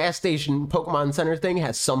think the gas station Pokemon Center thing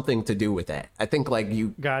has something to do with that. I think like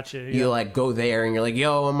you Gotcha. you like go there and you're like,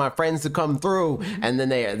 yo, I want my friends to come through, and then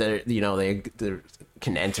they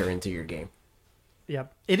can enter into your game.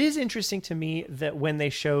 Yep. It is interesting to me that when they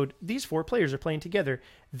showed these 4 players are playing together,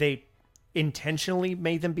 they intentionally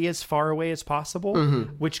made them be as far away as possible,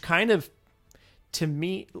 which kind of, to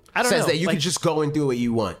me, I don't know. Says that you like, can just go and do what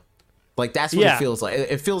you want. Like that's what Yeah. it feels like.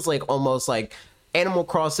 It feels like almost like Animal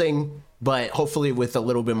Crossing, but hopefully with a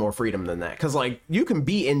little bit more freedom than that. Because like you can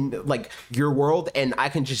be in like your world, and I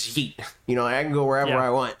can just yeet. You know, I can go wherever Yeah. I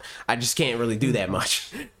want. I just can't really do that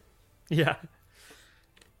much. Yeah.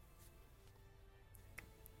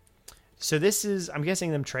 So this is, I'm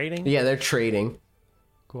guessing, them trading. Yeah, they're trading.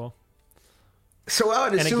 Cool. So I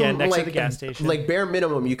would And assume, again, next to like, the gas station. like bare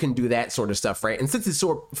minimum, you can do that sort of stuff, right? And since it's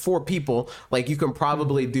 4 people, like you can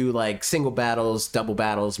probably do like single battles, double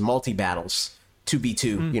battles, multi battles,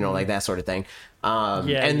 2v2, you know, like that sort of thing. Yeah,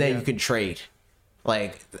 and then yeah. you can trade.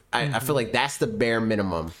 Like I feel like that's the bare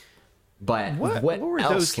minimum. But What were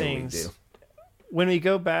else those can things? we do? When we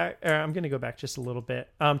go back, I'm going to go back just a little bit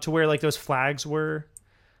to where like those flags were.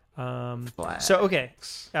 So okay,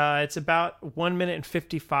 it's about 1 minute and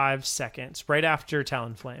 55 seconds right after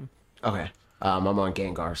Talonflame. Okay. I'm on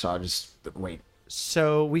Gengar, so I'll just wait.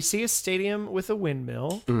 So we see a stadium with a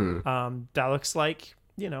windmill. That looks like,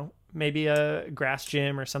 you know, maybe a grass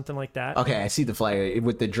gym or something like that. Okay, I see the flag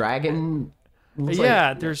with the dragon. Looks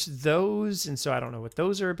Yeah, there's those, and so I don't know what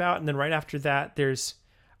those are about. And then right after that, there's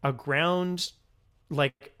a ground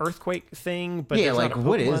like earthquake thing. But yeah, there's like not a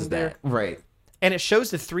what Pokemon is there. that? Right. And it shows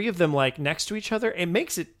the 3 of them like next to each other. It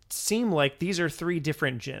makes it seem like these are 3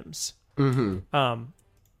 different gyms.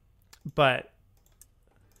 But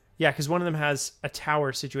yeah, because one of them has a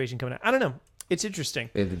tower situation coming out. I don't know. It's interesting.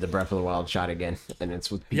 They did the Breath of the Wild shot again, and it's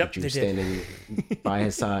with Yep, Pikachu they did. standing by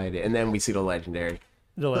his side, and then we see the legendary.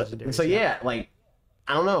 The legendary. So yeah, like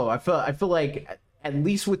I don't know. I feel like at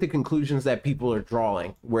least with the conclusions that people are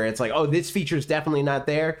drawing, where it's like, oh, this feature is definitely not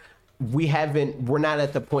there. We're not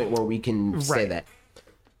at the point where we can say Right.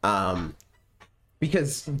 that,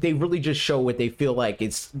 because they really just show what they feel like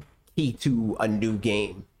it's key to a new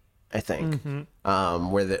game. I think,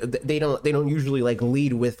 where they don't usually like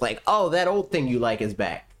lead with like, oh, that old thing you like is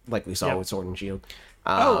back, like we saw Yep. with Sword and Shield.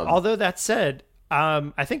 Although that said,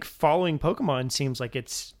 I think following Pokemon seems like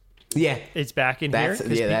it's Yeah, back in here That's-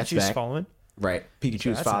 because yeah, that's Pikachu's back. following. right.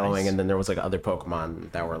 Pikachu's that's following, nice. and then there was like other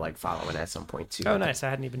Pokemon that were like following at some point too. Oh, nice! I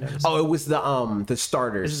hadn't even noticed. Oh, it was the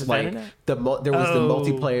starters. Is this Like Venonat? there was the Oh.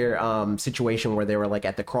 multiplayer situation where they were like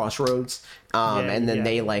at the crossroads, and then yeah.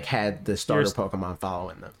 they like had the starter Yours- Pokemon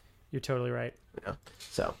following them. You're totally right. You know?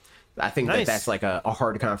 So I think Nice. that's like a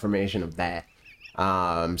hard confirmation of that.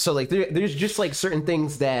 So like there's just like certain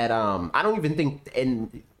things that I don't even think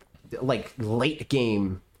in like late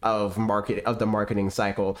game of the marketing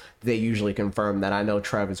cycle they usually confirm that. I know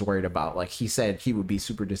Trev is worried about. Like he said he would be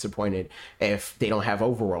super disappointed if they don't have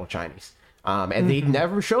overworld Chinese. And they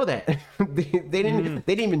never show that. they didn't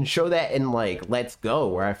even show that in like Let's Go,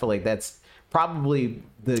 where I feel like that's probably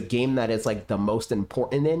the game that is like the most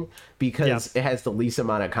important in, because it has the least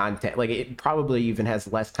amount of content. Like it probably even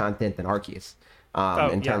has less content than Arceus,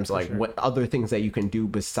 in terms of for like sure. what other things that you can do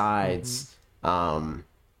besides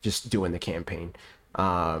just doing the campaign.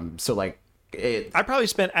 So like it, I probably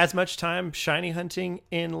spent as much time shiny hunting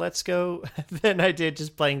in Let's Go than I did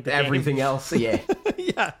just playing the everything else, yeah.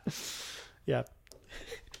 game. Yeah.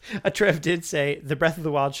 Trev did say the Breath of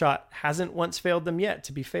the Wild shot hasn't once failed them yet,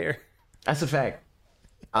 to be fair. That's a fact.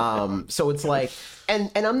 So it's like,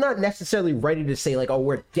 and I'm not necessarily ready to say like, oh,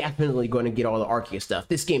 we're definitely going to get all the Arceus stuff.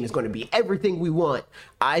 This game is going to be everything we want.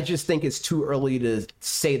 I just think it's too early to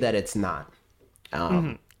say that it's not.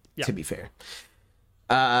 Yeah. To be fair.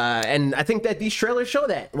 And I think that these trailers show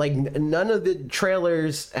that. Like none of the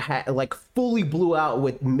trailers like fully blew out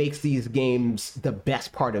what makes these games the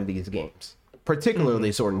best part of these games.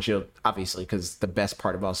 Particularly Sword and Shield, obviously, because the best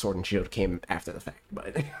part about Sword and Shield came after the fact.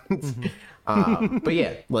 But, but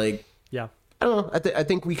yeah, like Yeah. I don't know. I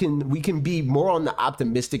think we can be more on the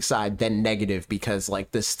optimistic side than negative, because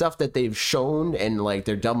like the stuff that they've shown and like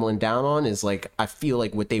they're doubling down on is like, I feel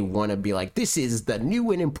like what they want to be like, this is the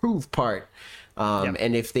new and improved part.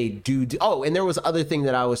 And if they do, oh, and there was other thing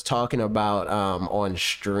that I was talking about on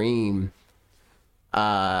stream.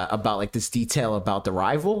 About like this detail about the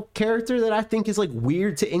rival character that I think is like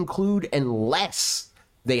weird to include unless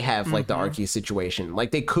they have like the Arceus situation.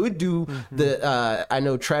 Like they could do the I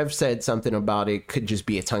know Trev said something about it could just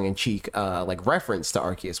be a tongue-in-cheek like reference to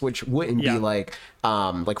Arceus, which wouldn't be like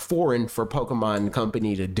foreign for Pokemon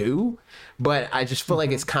Company to do, but I just feel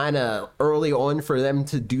like it's kind of early on for them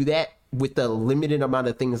to do that with the limited amount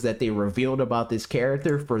of things that they revealed about this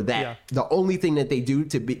character. For that, the only thing that they do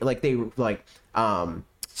to be like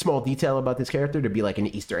small detail about this character to be like an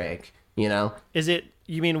Easter egg, you know? Is it,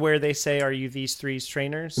 you mean where they say, are you these three's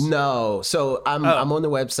trainers? No. So I'm on the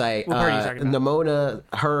website. What part are you talking about?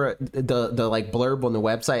 Nemona, the like blurb on the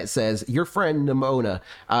website says, your friend Nemona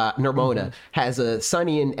has a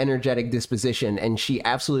sunny and energetic disposition, and she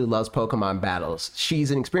absolutely loves Pokemon battles.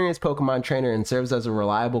 She's an experienced Pokemon trainer and serves as a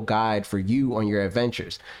reliable guide for you on your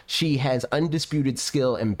adventures. She has undisputed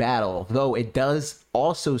skill in battle, though it does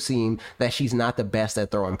also seem that she's not the best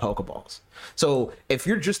at throwing Pokeballs. So if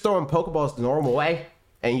you're just throwing Pokeballs the normal way,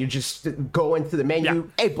 and you just go into the menu,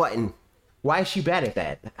 A button. Why is she bad at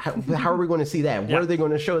that? How are we going to see that? Where are they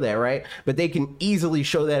going to show that, right? But they can easily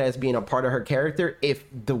show that as being a part of her character if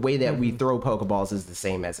the way that we throw Pokeballs is the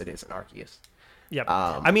same as it is in Arceus. Yep.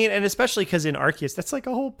 I mean, and especially because in Arceus, that's like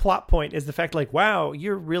a whole plot point is the fact like, wow,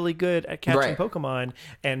 you're really good at catching Pokemon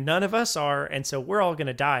and none of us are. And so we're all going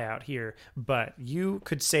to die out here, but you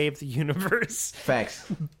could save the universe.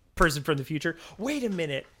 Facts. Person from the future. Wait a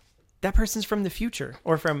minute. That person's from the future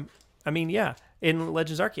or from, in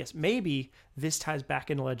Legends Arceus. Maybe this ties back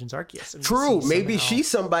into Legends Arceus. True. Maybe she's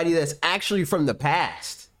somebody that's actually from the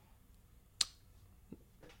past.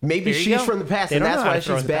 Maybe she's from the past, and that's why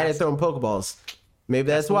she's bad at throwing Pokeballs. Maybe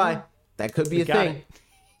that's why. That could be a thing.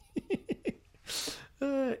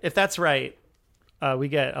 If that's right, we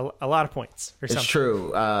get a lot of points or something. It's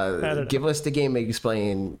true. Give us the Game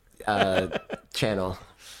Explain channel.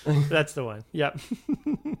 That's the one. Yep.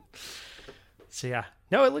 So yeah,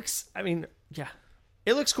 no, it looks, it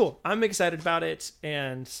looks cool. I'm excited about it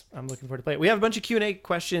and I'm looking forward to play it. We have a bunch of Q&A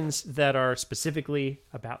questions that are specifically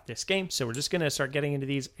about this game. So we're just going to start getting into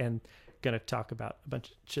these and going to talk about a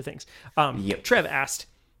bunch of things. Trev asked,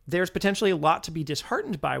 there's potentially a lot to be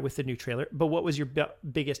disheartened by with the new trailer, but what was your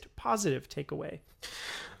biggest positive takeaway?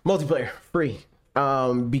 Multiplayer, free.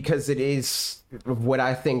 Because it is what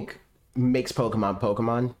I think makes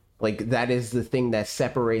Pokemon. Like, that is the thing that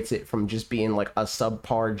separates it from just being like a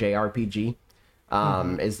subpar JRPG.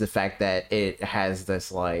 Is the fact that it has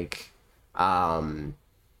this like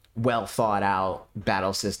well thought out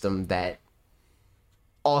battle system that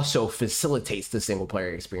also facilitates the single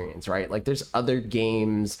player experience, right? Like there's other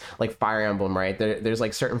games like Fire Emblem, right? There's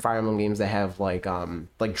like certain Fire Emblem games that have like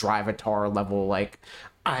Drivatar level, like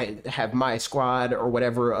I have my squad or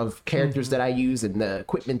whatever of characters that I use and the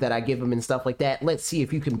equipment that I give them and stuff like that. Let's see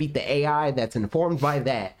if you can beat the AI that's informed by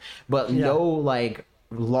that. But no like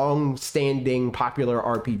long-standing popular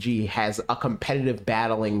RPG has a competitive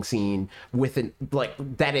battling scene with an like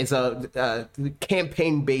that is a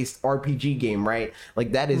campaign-based RPG game, right?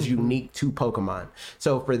 Like that is unique to Pokemon.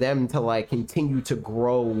 So for them to like continue to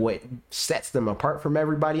grow what sets them apart from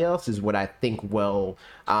everybody else is what I think will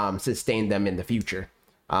sustain them in the future.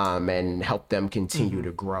 And help them continue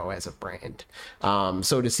to grow as a brand.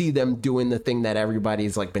 So to see them doing the thing that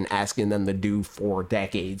everybody's like been asking them to do for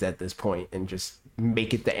decades at this point and just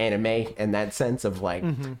make it the anime in that sense of like,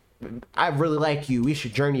 I really like you. We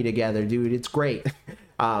should journey together, dude. It's great.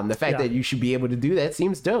 The fact that you should be able to do that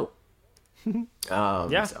seems dope.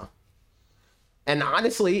 So. And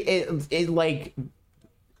honestly, it like,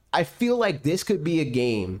 I feel like this could be a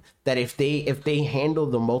game that if they handle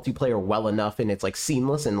the multiplayer well enough and it's like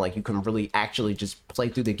seamless and like you can really actually just play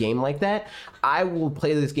through the game like that, I will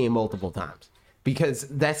play this game multiple times because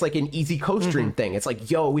that's like an easy co-stream thing. It's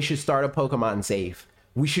like, yo, we should start a Pokemon save.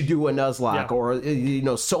 We should do a Nuzlocke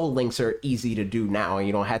or, Soul Links are easy to do now.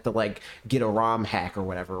 You don't have to like get a ROM hack or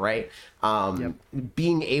whatever, right?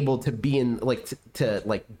 Being able to be in like to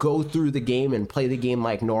like go through the game and play the game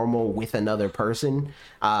like normal with another person,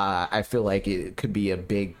 I feel like it could be a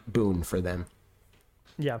big boon for them.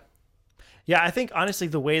 Yeah, I think honestly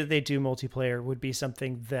the way that they do multiplayer would be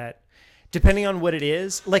something that, depending on what it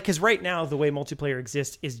is, like because right now the way multiplayer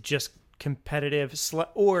exists is just competitive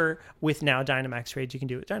or with now Dynamax raids, you can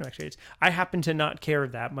do it with Dynamax raids. I happen to not care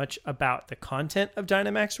that much about the content of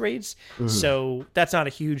Dynamax raids, so that's not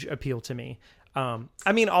a huge appeal to me.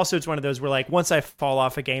 I mean, also it's one of those where like once I fall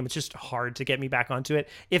off a game, it's just hard to get me back onto it.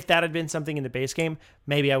 If that had been something in the base game,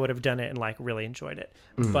 maybe I would have done it and like really enjoyed it.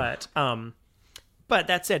 But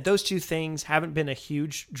that said, those two things haven't been a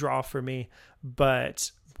huge draw for me.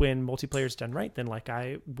 But when multiplayer is done right, then like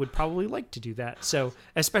I would probably like to do that. So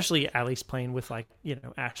especially at least playing with like, you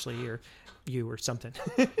know, Ashley or you or something.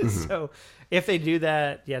 So if they do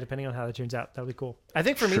that, yeah, depending on how that turns out, that'll be cool. I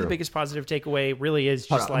think for me, the biggest positive takeaway really is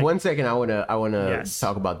just like 1 second. I wanna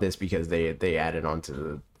talk about this because they added on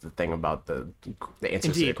to the thing about the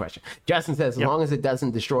answers to the question. Justin says, as long as it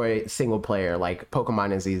doesn't destroy single player, like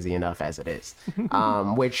Pokemon is easy enough as it is.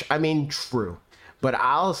 Which, I mean, true. But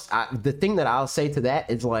the thing that I'll say to that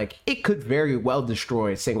is like it could very well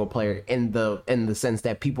destroy single player in the sense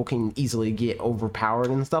that people can easily get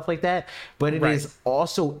overpowered and stuff like that. But it is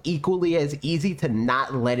also equally as easy to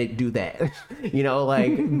not let it do that. You know,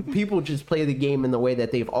 like people just play the game in the way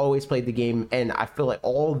that they've always played the game, and I feel like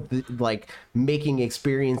all the like making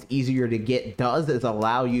experience easier to get does is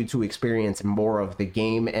allow you to experience more of the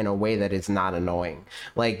game in a way that is not annoying.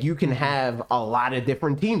 Like you can have a lot of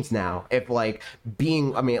different teams now if like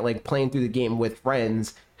playing through the game with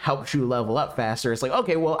friends helps you level up faster. It's like,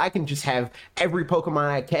 okay, well, I can just have every Pokemon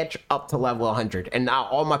I catch up to level 100, and now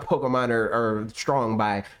all my Pokemon are strong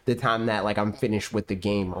by the time that like I'm finished with the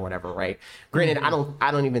game or whatever, right? Granted, I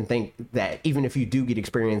don't even think that even if you do get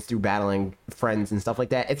experience through battling friends and stuff like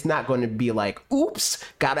that, it's not going to be like, oops,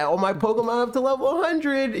 got all my Pokemon up to level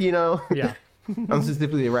 100, you know? Yeah. I'm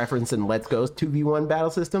specifically referencing Let's Go's 2v1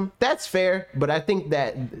 battle system. That's fair, but I think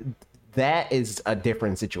that is a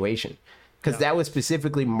different situation because that was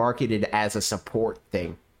specifically marketed as a support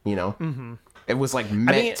thing, you know? It was like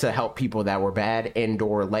meant to help people that were bad and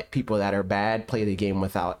or let people that are bad play the game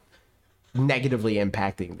without negatively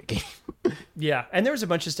impacting the game. Yeah, and there was a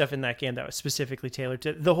bunch of stuff in that game that was specifically tailored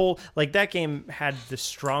to the whole, like that game had the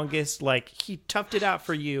strongest, like he toughed it out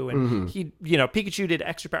for you, and he, you know, Pikachu did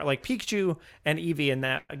extra power. Like Pikachu and Eevee in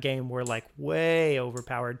that game were like way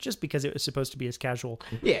overpowered just because it was supposed to be as casual.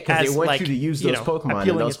 Yeah, because they want you to use those Pokemon,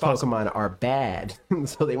 and those Pokemon are bad.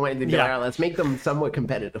 So they wanted to be like, let's make them somewhat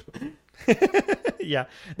competitive. Yeah,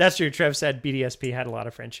 that's true. Trev said BDSP had a lot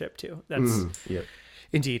of friendship too. That's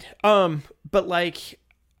indeed. But like,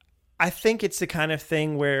 I think it's the kind of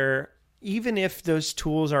thing where even if those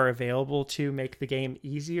tools are available to make the game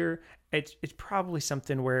easier, it's probably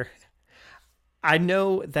something where I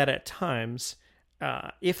know that at times,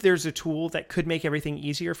 if there's a tool that could make everything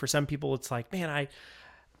easier, for some people, it's like, man,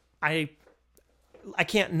 I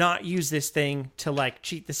can't not use this thing to like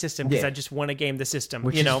cheat the system because I just want to game the system,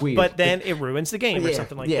 which you know, weird. But then it ruins the game or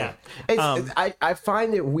something like that. I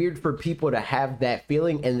find it weird for people to have that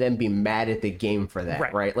feeling and then be mad at the game for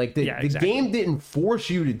that, right? Like the game didn't force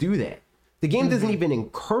you to do that. The game doesn't even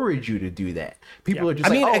encourage you to do that. People are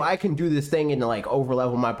just I can do this thing and like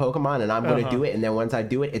overlevel my Pokemon and I'm going to do it. And then once I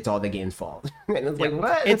do it, it's all the game's fault. And it's like,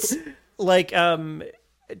 what? It's like,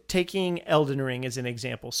 taking Elden Ring as an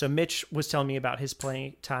example. So Mitch was telling me about his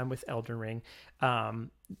playing time with Elden Ring.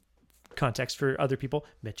 Context for other people,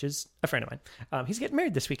 Mitch is a friend of mine. He's getting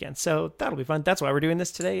married this weekend, so that'll be fun. That's why we're doing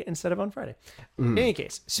this today instead of on Friday. In any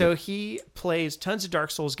case, so he plays tons of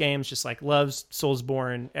Dark Souls games, just like loves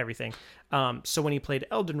Soulsborne, everything. So when he played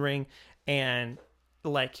Elden Ring, and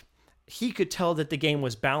like he could tell that the game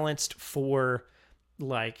was balanced for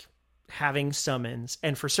like having summons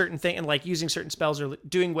and for certain things and like using certain spells or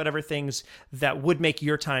doing whatever things that would make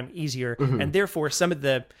your time easier. And therefore some of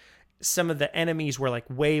the enemies were like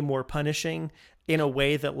way more punishing in a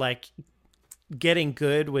way that like getting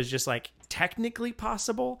good was just like technically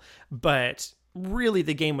possible, but really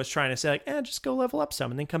the game was trying to say like, just go level up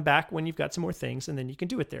some and then come back when you've got some more things and then you can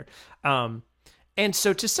do it there. And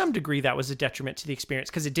so to some degree that was a detriment to the experience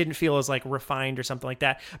because it didn't feel as like refined or something like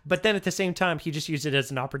that. But then at the same time, he just used it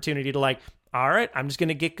as an opportunity to like, all right, I'm just going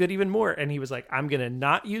to get good even more. And he was like, I'm going to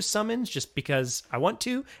not use summons just because I want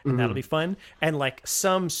to, and that'll be fun. And like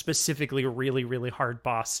some specifically really, really hard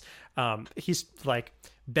boss, he's like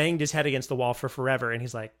banged his head against the wall for forever. And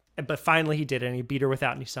he's like, but finally he did it and he beat her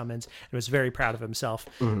without any summons and was very proud of himself.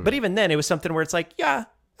 But even then it was something where it's like, yeah,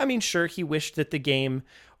 I mean, sure, he wished that the game,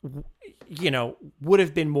 you know, would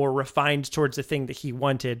have been more refined towards the thing that he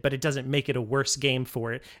wanted, but it doesn't make it a worse game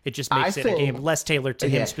for it. It just makes it a game less tailored to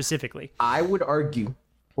him specifically. I would argue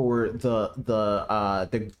for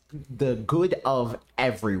the good of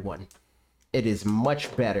everyone, it is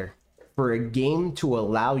much better for a game to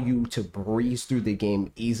allow you to breeze through the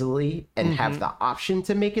game easily and have the option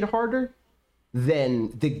to make it harder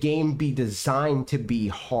than the game be designed to be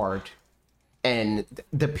hard. And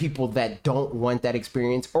the people that don't want that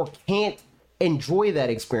experience or can't enjoy that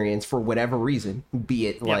experience for whatever reason, be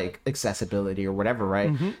it like accessibility or whatever,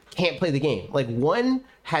 right? Can't play the game. Like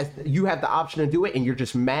you have the option to do it and you're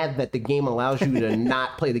just mad that the game allows you to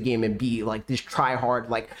not play the game and be like this try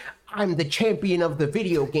hard, like I'm the champion of the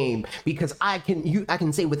video game because I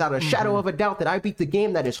can say without a shadow of a doubt that I beat the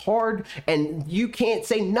game that is hard, and you can't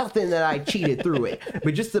say nothing that I cheated through it.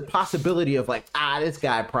 But just the possibility of like, this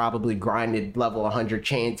guy probably grinded level 100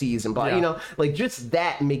 chances and blah, you know, like just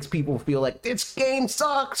that makes people feel like this game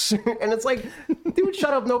sucks. And it's like, dude,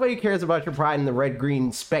 shut up. Nobody cares about your pride in the red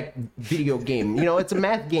green spec video game. You know, it's a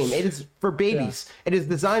math game. It is for babies. It is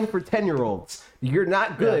designed for 10-year-olds. You're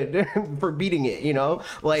not good for beating it, you know?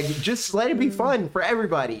 Like, just let it be fun for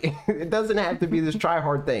everybody. It doesn't have to be this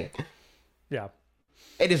try-hard thing. Yeah.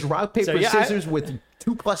 It is rock, paper, scissors with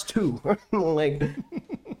 2 + 2. Like...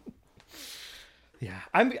 Yeah,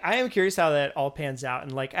 I am curious how that all pans out,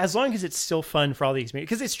 and like as long as it's still fun for all these,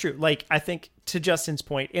 because it's true. Like I think to Justin's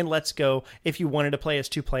point in Let's Go, if you wanted to play as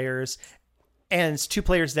 2 players, and it's 2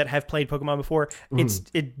 players that have played Pokemon before,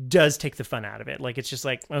 it does take the fun out of it. Like it's just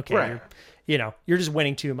like okay, you're just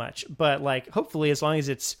winning too much. But like hopefully as long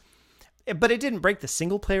as but it didn't break the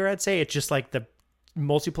single player. I'd say it's just like the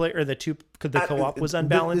multiplayer or the co-op was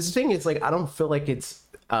unbalanced. The thing is like I don't feel like it's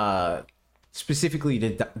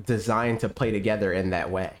specifically designed to play together in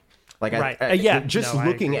that way. Like,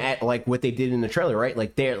 looking at like what they did in the trailer, right?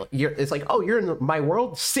 Like it's like, oh, you're in my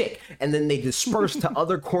world, sick, and then they disperse to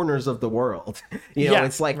other corners of the world. You know,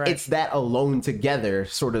 it's like it's that alone together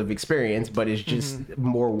sort of experience, but it's just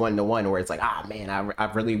more 1-to-1, where it's like, man, I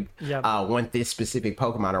really want this specific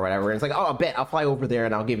Pokemon or whatever. And it's like, oh, I bet I'll fly over there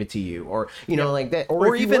and I'll give it to you, or you know, like that,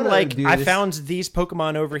 or even like I found these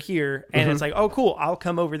Pokemon over here, and it's like, oh, cool, I'll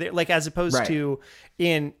come over there. Like as opposed to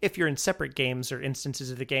if you're in separate games or instances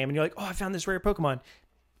of the game, and you're like, oh, I found this rare Pokemon.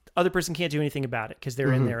 Other person can't do anything about it because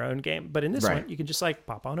they're in their own game. But in this one, you can just like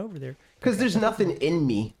pop on over there. Because there's nothing in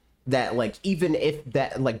me that like, even if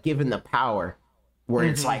that like given the power where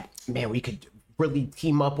it's like, man, we could really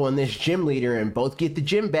team up on this gym leader and both get the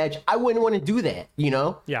gym badge. I wouldn't want to do that, you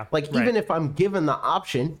know? Yeah. Like even if I'm given the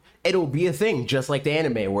option, it'll be a thing just like the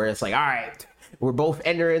anime where it's like, all right, we're both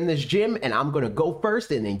entering this gym and I'm going to go first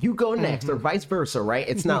and then you go next or vice versa, right?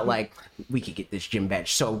 It's not like we could get this gym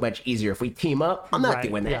badge so much easier if we team up. I'm not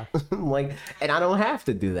doing that. Like, and I don't have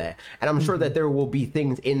to do that. And I'm sure that there will be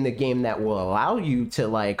things in the game that will allow you to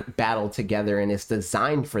like battle together, and it's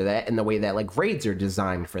designed for that in the way that like raids are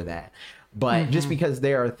designed for that. But just because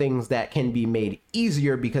there are things that can be made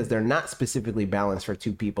easier because they're not specifically balanced for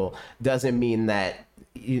 2 people doesn't mean that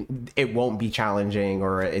it won't be challenging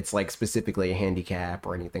or it's like specifically a handicap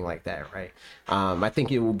or anything like that, right? I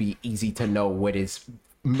think it will be easy to know what is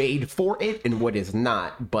made for it and what is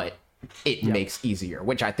not, but it makes easier,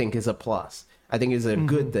 which I think is a plus. I think is a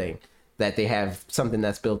good thing that they have something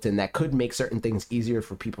that's built in that could make certain things easier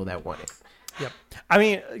for people that want it. Yep. I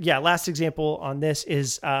mean, last example on this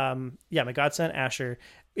is, my godson Asher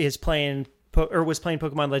is playing was playing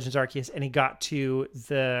Pokemon Legends Arceus, and he got to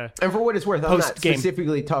the and for what it's worth, I'm not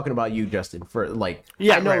specifically talking about you, Justin. For like,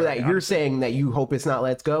 I know that you're saying that you hope it's not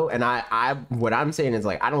Let's Go, and I what I'm saying is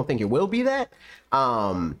like I don't think it will be that.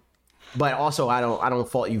 But also I don't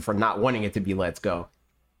fault you for not wanting it to be Let's Go.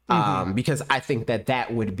 Because I think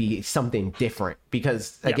that would be something different,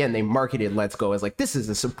 because again, they marketed Let's Go as like, this is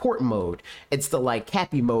a support mode. It's the like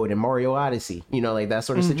Cappy mode in Mario Odyssey, you know, like that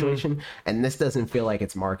sort of situation. And this doesn't feel like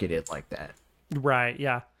it's marketed like that. Right.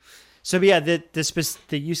 Yeah. So the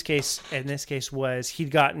use case in this case was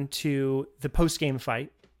he'd gotten to the post game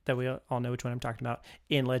fight that we all know which one I'm talking about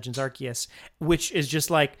in Legends Arceus, which is just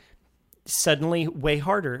like suddenly way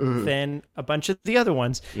harder than a bunch of the other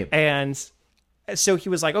ones. And so he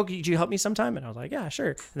was like, "Oh, could you help me sometime?" And I was like, "Yeah, sure."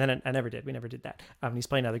 And then I never did. We never did that. He's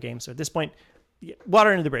playing other games. So at this point, water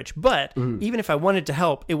under the bridge. But even if I wanted to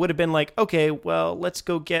help, it would have been like, okay, well, let's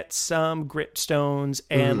go get some grit stones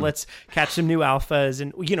and let's catch some new alphas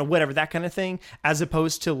and, you know, whatever, that kind of thing, as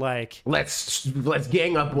opposed to like, let's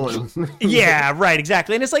gang up on them. Yeah, right,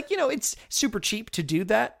 exactly. And it's like, you know, it's super cheap to do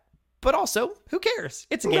that. But also, who cares?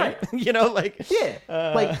 It's a game, you know, like... Yeah,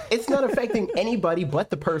 like, it's not affecting anybody but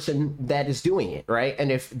the person that is doing it, right?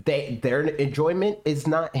 And if their enjoyment is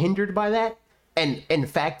not hindered by that, and in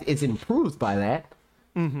fact is improved by that,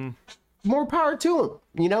 more power to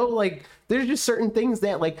them, you know? Like, there's just certain things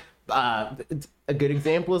that, like, a good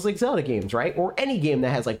example is like Zelda games, right? Or any game that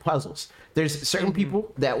has like puzzles. There's certain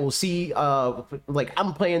people that will see, like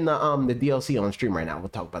I'm playing the DLC on stream right now. We'll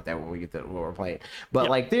talk about that when we get to what we're playing. But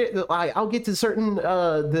like, I'll get to certain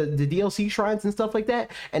the DLC shrines and stuff like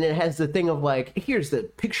that, and it has the thing of like, here's the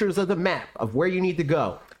pictures of the map of where you need to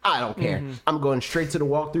go. I don't care. I'm going straight to the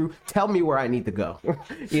walkthrough. Tell me where I need to go.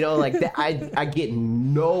 Like that. I get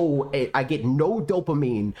no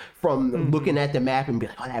dopamine from looking at the map and be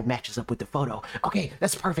like, oh, that matches up with the photo. Okay,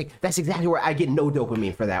 that's perfect. That's exactly where I get no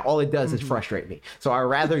dopamine for that. All it does is frustrate me. So I'd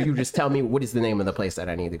rather you just tell me what is the name of the place that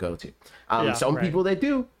I need to go to. Some people that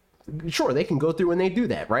do, sure, they can go through and they do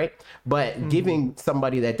that, right? But giving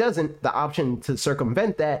somebody that doesn't the option to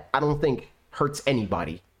circumvent that, I don't think hurts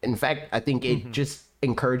anybody. In fact, I think it just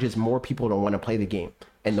encourages more people to want to play the game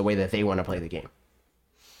in the way that they want to play the game.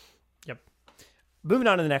 Yep. Moving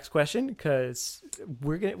on to the next question, because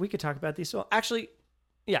we could talk about these. So actually,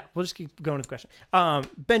 yeah, we'll just keep going with the question.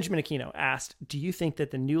 Benjamin Aquino asked, do you think that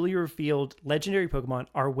the newly revealed legendary Pokemon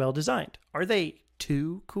are well designed? Are they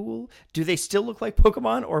too cool? Do they still look like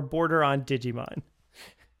Pokemon or border on Digimon?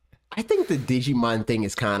 I think the Digimon thing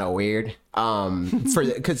is kind of weird.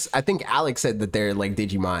 Because I think Alex said that they're like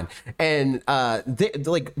Digimon, and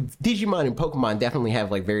like Digimon and Pokemon definitely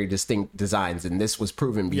have like very distinct designs, and this was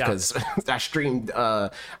proven because I streamed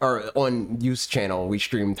or on Youth's channel we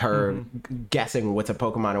streamed her guessing what's a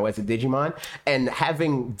Pokemon or what's a Digimon, and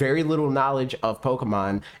having very little knowledge of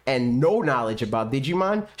Pokemon and no knowledge about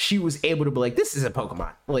Digimon, she was able to be like, this is a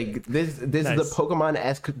Pokemon, like this is the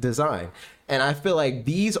Pokemon-esque design. And I feel like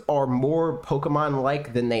these are more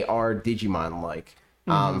Pokemon-like than they are Digimon-like,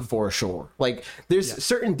 for sure. Like, there's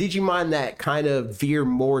certain Digimon that kind of veer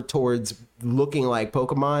more towards looking like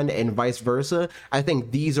Pokemon and vice versa. I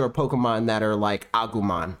think these are Pokemon that are like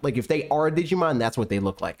Agumon. Like, if they are a Digimon, that's what they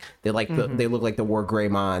look like. They like they look like the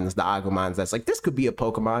Wargreymons, the Agumons. That's like, this could be a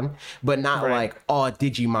Pokemon, but not like, oh,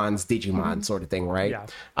 Digimon's Digimon sort of thing, right?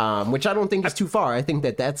 Yeah. Which I don't think is too far. I think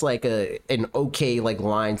that that's like an okay like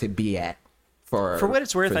line to be at. For what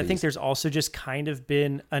it's worth, I think there's also just kind of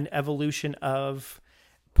been an evolution of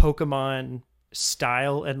Pokemon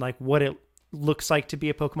style and like what it looks like to be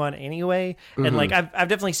a Pokemon anyway. And like I've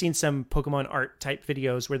definitely seen some Pokemon art type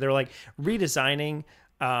videos where they're like redesigning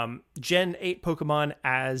Gen 8 Pokemon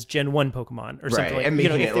as Gen 1 Pokemon or something like, and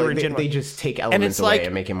if they were in Gen 1. They just take elements away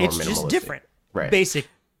and make it more minimalistic. It's just different. Right. Basic.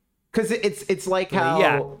 Because it's like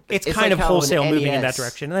how it's kind of wholesale moving in that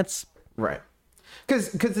direction. And that's right.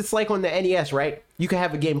 Because it's like on the NES, right? You can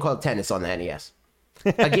have a game called Tennis on the NES.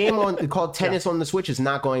 A game called Tennis on the Switch is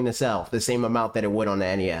not going to sell the same amount that it would on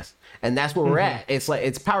the NES. And that's where we're at. It's like,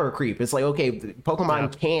 it's power creep. It's like, okay,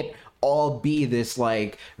 Pokemon can't all be this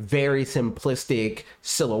like very simplistic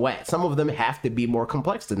silhouette. Some of them have to be more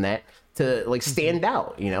complex than that to like stand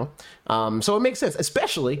out, So it makes sense,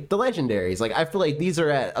 especially the legendaries. Like, I feel like these are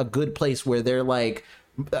at a good place where they're like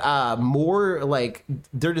more like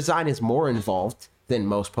their design is more involved than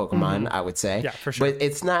most Pokemon, I would say. Yeah, for sure. But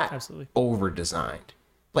it's not over designed.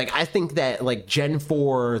 Like, I think that like Gen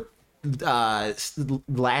 4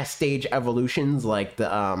 last stage evolutions, like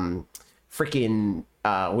the freaking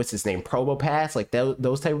what's his name, Probopass, like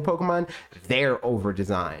those type of Pokemon, they're over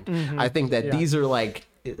designed. I think that these are like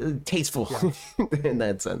tasteful in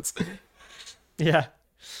that sense. Yeah.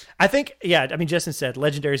 I think, I mean, Justin said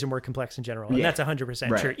legendaries are more complex in general, and that's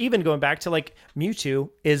 100% true. Even going back to like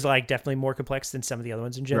Mewtwo is like definitely more complex than some of the other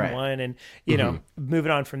ones in Gen 1, and you know,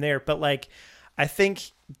 moving on from there. But like, I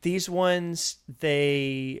think these ones,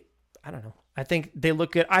 I don't know. I think they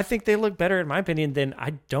look good. I think they look better, in my opinion, than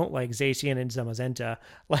I don't like Zacian and Zamazenta.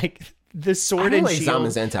 Like the sword and shield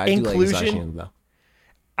Zamazenta. I do like Zacian though.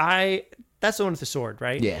 That's the one with the sword,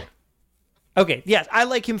 right? Yeah. Okay. Yes, I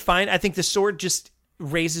like him fine. I think the sword just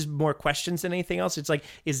raises more questions than anything else. It's like,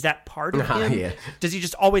 is that part of him? Yeah. Does he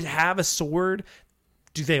just always have a sword?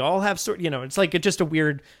 Do they all have sword? You know, it's like just a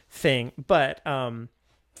weird thing. But there's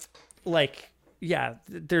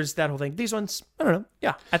that whole thing. These ones, I don't know.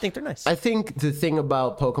 Yeah, I think they're nice. I think the thing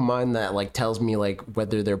about Pokemon that like tells me like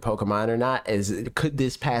whether they're Pokemon or not is, could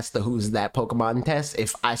this pass the who's that Pokemon test?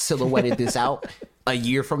 If I silhouetted this out a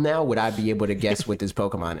year from now, would I be able to guess what this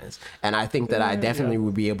Pokemon is? And I think that I definitely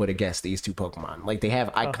would be able to guess these two Pokemon. Like, they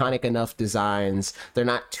have iconic enough designs. They're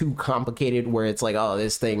not too complicated where it's like, oh,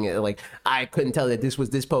 this thing, like, I couldn't tell that this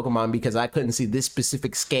was this Pokemon because I couldn't see this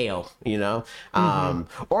specific scale, you know?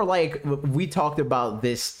 Or like, we talked about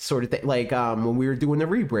this sort of thing, like when we were doing the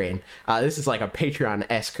rebrand. This is like a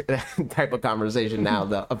Patreon-esque type of conversation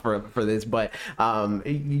now for this, but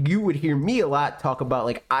you would hear me a lot talk about,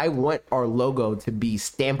 like, I want our logo to be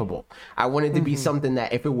stampable. I want it to be something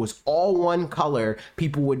that if it was all one color,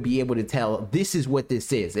 people would be able to tell this is what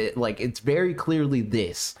this is. It's very clearly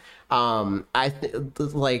this.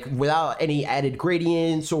 Like without any added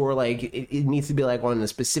gradients, or like it needs to be like on a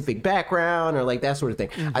specific background or like that sort of thing.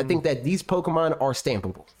 I think that these Pokemon are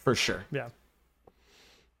stampable for sure. Yeah.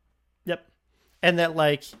 Yep. And that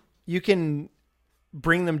like you can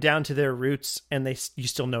bring them down to their roots, and you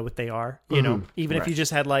still know what they are. You know, even if you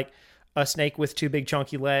just had like a snake with 2 big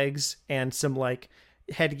chunky legs and some like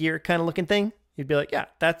headgear kind of looking thing, you'd be like, yeah,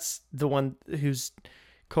 that's the one who's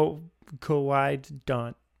Koweït.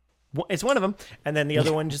 It's one of them, and then the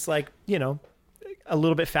other one just like, you know, a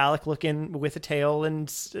little bit phallic looking with a tail and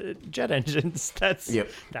jet engines. That's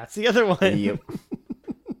the other one. Yep.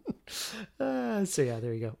 So yeah,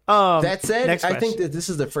 there you go. That said, I think that this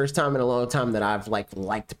is the first time in a long time that I've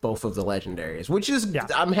liked both of the legendaries, which is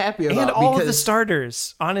I'm happy about. And all of the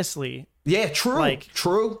starters, honestly. Yeah, true.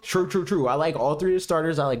 True. I like all 3 of the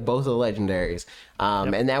starters. I like both of the legendaries.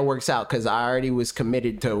 And that works out because I already was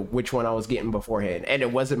committed to which one I was getting beforehand. And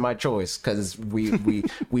it wasn't my choice because we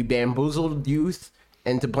bamboozled youth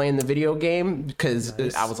into playing the video game because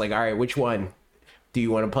I was like, all right, which one do you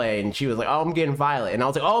want to play? And she was like, oh, I'm getting Violet. And I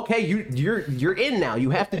was like, oh, okay, you're in now.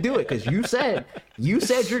 You have to do it because you said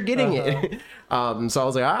you're getting it. So I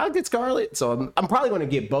was like, I'll get Scarlet. So I'm probably going to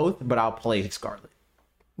get both, but I'll play Scarlet.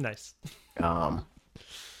 Nice. But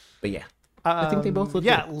yeah, I think they both look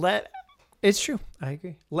good. It's true. I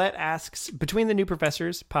agree. Let asks, between the new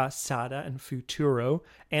professors, Pasada and Futuro,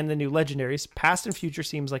 and the new legendaries, past and future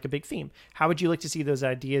seems like a big theme. How would you like to see those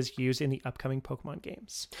ideas used in the upcoming Pokemon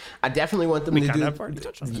games? I definitely want them to do.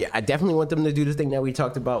 Yeah, I definitely want them to do the thing that we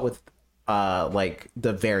talked about with like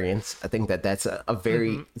the variants. I think that's a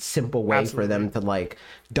very simple way for them to like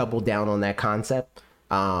double down on that concept.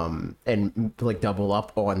 And like double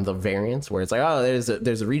up on the variants where it's like, oh,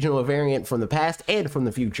 there's a regional variant from the past and from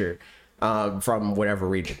the future, from whatever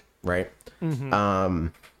region, right?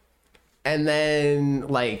 And then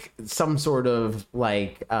like some sort of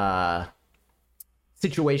like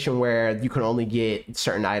situation where you can only get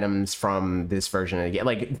certain items from this version of the game,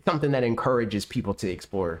 like something that encourages people to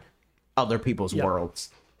explore other people's worlds,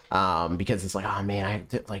 because it's like, oh man,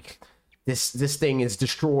 this thing is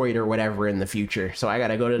destroyed or whatever in the future, so I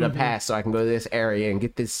gotta go to the past so I can go to this area and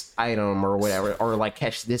get this item or whatever, or like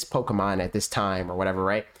catch this Pokemon at this time or whatever,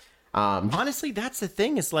 right? Honestly, that's the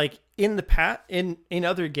thing, is like in the in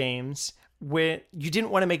other games when you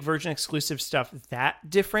didn't want to make version exclusive stuff that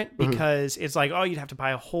different because it's like, oh, you'd have to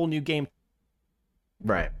buy a whole new game,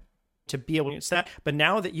 right, to be able to use that. But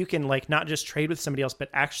now that you can like not just trade with somebody else but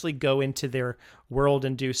actually go into their world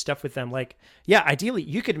and do stuff with them, like, yeah, ideally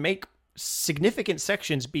you could make significant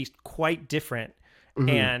sections be quite different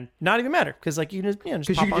and not even matter because like you just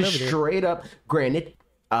pop on over there. Straight up, granted,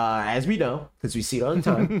 as we know, because we see it all the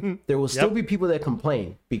time, there will still be people that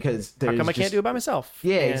complain because how come I can't do it by myself?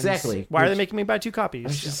 Yeah, exactly. Why are they making me buy 2 copies?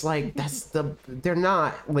 It's just like they're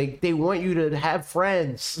not like, they want you to have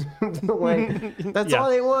friends. Like that's all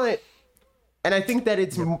they want. And I think that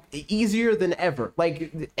it's easier than ever.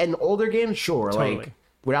 Like in older games, sure, totally. Like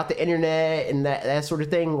without the internet and that sort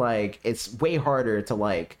of thing, like it's way harder to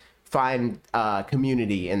like find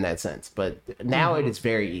community in that sense. But now it is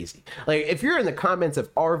very easy. Like if you're in the comments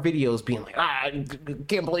of our videos being like, I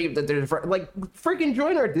can't believe that there's like, freaking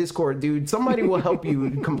join our Discord, dude. Somebody will help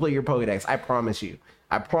you complete your Pokedex. I promise you.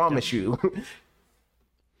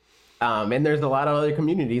 And there's a lot of other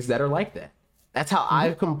communities that are like that. That's how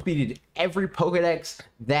I've completed every Pokedex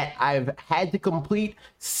that I've had to complete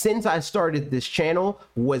since I started this channel,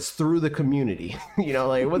 was through the community. You know,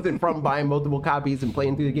 like it wasn't from buying multiple copies and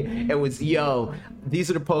playing through the game. It was, yo, these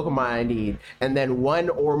are the Pokemon I need. And then one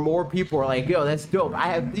or more people are like, yo, that's dope. I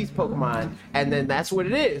have these Pokemon. And then that's what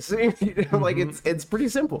it is. You know, like it's pretty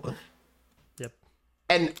simple. Yep.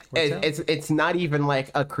 And it's not even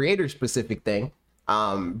like a creator specific thing.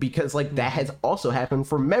 Because like that has also happened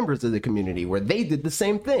for members of the community where they did the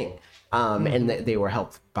same thing, and they were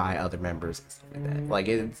helped by other members and stuff like that. Like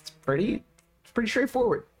it's pretty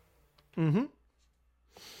straightforward.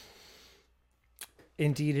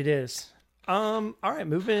 Indeed, it is. All right,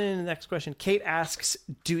 moving into the next question. Kate asks,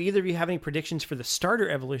 "Do either of you have any predictions for the starter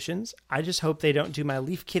evolutions? I just hope they don't do my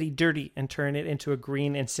Leaf Kitty dirty and turn it into a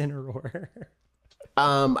green Incineroar."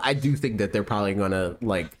 I do think that they're probably gonna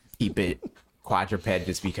like keep it quadruped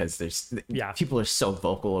just because people are so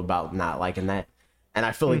vocal about not liking that, and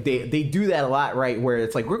I feel like they do that a lot, right? Where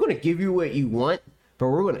it's like, we're going to give you what you want, but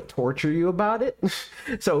we're going to torture you about it.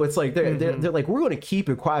 So it's like they're like, we're going to keep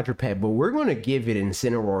it quadruped, but we're going to give it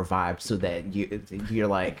Incineroar vibes so that you're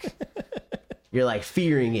like you're like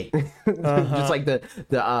fearing it. Just like the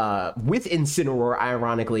with Incineroar,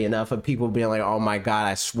 ironically enough, of people being like, oh my god,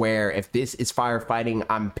 I swear if this is firefighting,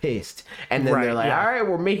 I'm pissed. And then they're like, all right,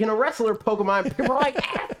 we're making a wrestler Pokemon. People are like,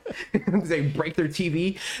 They break their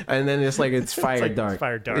TV, and then it's like it's Fire Dark.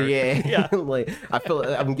 Fire Dark. Yeah. Like I feel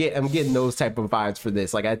I'm getting those type of vibes for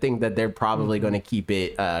this. Like I think that they're probably going to keep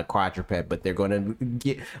it quadruped, but they're going to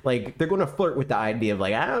get like they're going to flirt with the idea of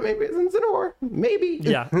like maybe it's Incineroar, maybe.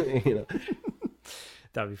 Yeah. You know.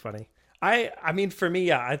 That would be funny. I mean, for me,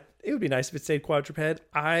 yeah, it would be nice if it stayed quadruped.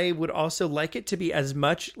 I would also like it to be as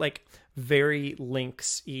much like very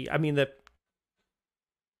Lynx-y. I mean, the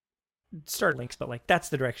start Lynx, but like that's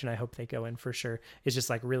the direction I hope they go in for sure. Is just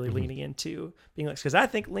like really leaning into being Lynx, because I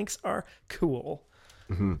think Lynx are cool.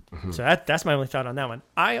 So that's my only thought on that one.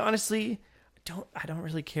 I honestly don't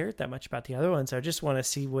really care that much about the other ones. I just want to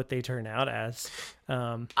see what they turn out as.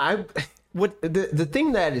 The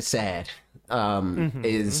thing that is sad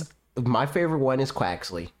is my favorite one is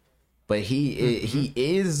Quaxley, but he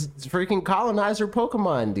is freaking colonizer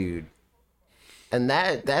Pokemon, dude. And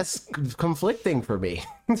that's conflicting for me.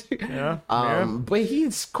 Yeah. But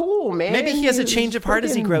he's cool, man. Maybe he has a change of heart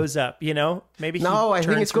as he grows up, you know? Maybe I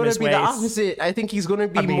think it's going to be ways. the opposite. I think he's going to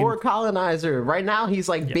be more colonizer. Right now, he's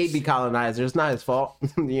like baby colonizer. It's not his fault,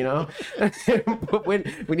 you know? But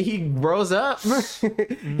when he grows up,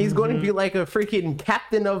 he's going to be like a freaking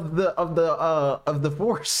captain of the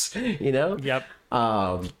force, you know? Yep.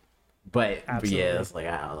 But yeah, it's like,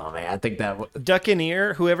 I don't know, man. I think that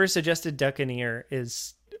Duccaneer, whoever suggested Duccaneer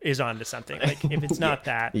is onto something. Like if it's not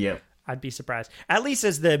that, I'd be surprised. At least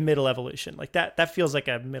as the middle evolution. Like that feels like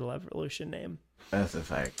a middle evolution name. That's a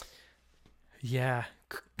fact. Yeah.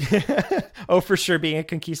 Oh, for sure, being a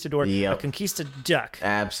conquistador. Yep. A conquistaduck.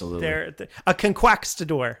 Absolutely. A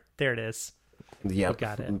conquistador. There it is. Yep.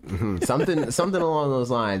 Got it. Something along those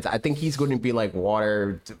lines. I think he's going to be like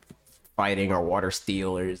water fighting or water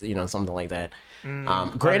steel or something like that.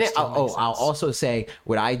 Granted, I'll also say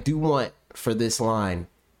what I do want for this line,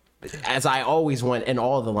 as I always want in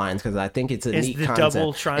all the lines, because I think it's a neat concept.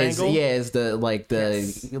 Double triangle. Is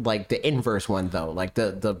the inverse one though, like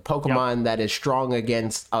the Pokemon that is strong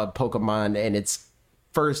against a Pokemon and its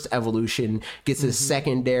first evolution gets a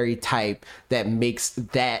secondary type that makes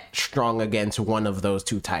that strong against one of those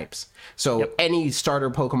two types. So any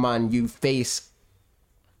starter Pokemon you face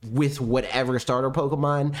with whatever starter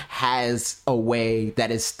Pokemon has a way that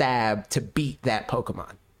is stabbed to beat that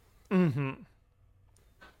Pokemon.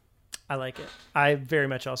 I like it. I very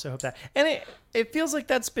much also hope that. And it feels like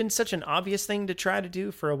that's been such an obvious thing to try to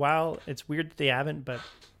do for a while. It's weird that they haven't, but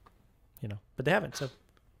they haven't. So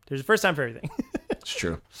there's a first time for everything. It's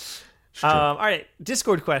true. All right.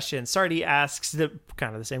 Discord question. Sardi asks the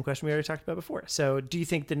same question we already talked about before. So do you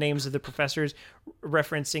think the names of the professors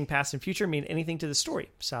referencing past and future mean anything to the story?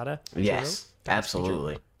 Sada? Yes,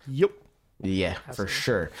 absolutely. Yep. Yeah, for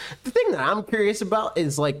sure. The thing that I'm curious about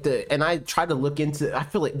is like and I try to look into, I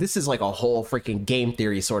feel like this is like a whole freaking game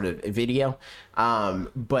theory sort of video.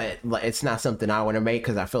 But it's not something I want to make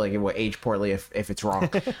because I feel like it will age poorly if it's wrong.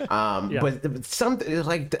 But something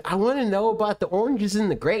like, I want to know about the oranges and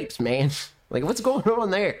the grapes, man. Like what's going on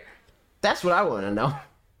there? That's what I want to know.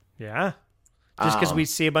 Yeah. Just because we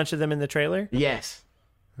see a bunch of them in the trailer? Yes.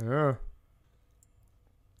 Oh.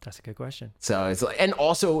 That's a good question. So it's like, and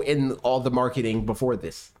also in all the marketing before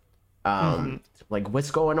this, like what's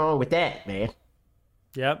going on with that, man?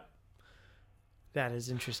 Yep, that is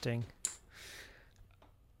interesting.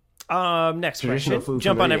 Next question.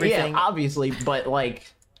 Jump on everything. Yeah, obviously, but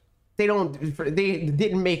like they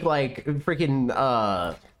didn't make like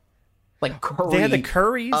freaking like curry. They had the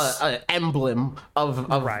curries emblem of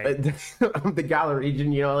the Galar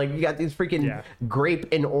region, you know, like you got these freaking grape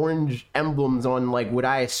and orange emblems on like what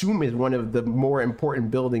I assume is one of the more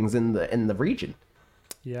important buildings in the region.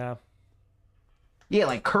 Yeah,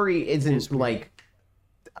 like curry isn't like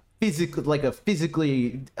physical, like a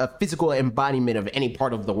physical embodiment of any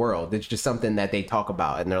part of the world. It's just something that they talk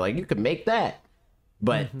about, and they're like, you could make that,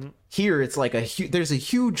 but here it's like there's a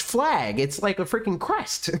huge flag. It's like a freaking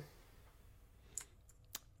crest.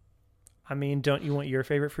 I mean, don't you want your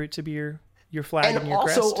favorite fruit to be your flag and your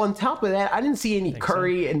also crest? On top of that, I didn't see any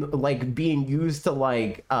curry and like being used to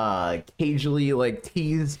like occasionally like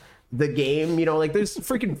tease the game, you know, like there's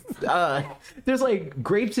freaking there's like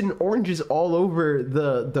grapes and oranges all over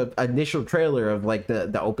the initial trailer of like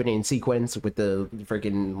the opening sequence with the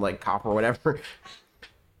freaking like cop or whatever.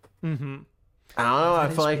 I don't know. I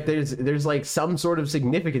feel like there's like some sort of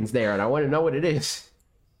significance there, and I want to know what it is.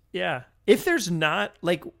 Yeah, if there's not,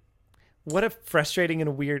 like, what a frustrating and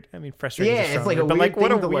a weird. I mean, frustrating. Yeah, it's like a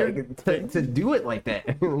weird thing to do it like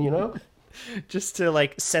that, you know. Just to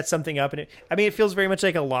like set something up, and it feels very much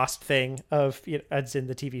like a Lost thing of, as in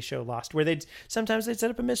the TV show Lost, where sometimes they'd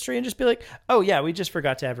set up a mystery and just be like, oh yeah, we just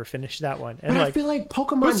forgot to ever finish that one. And but I feel like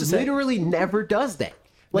Pokemon literally never does that.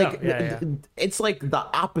 Like, No, yeah. it's like the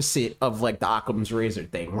opposite of like the Occam's razor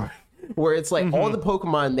thing, right? Where it's like all the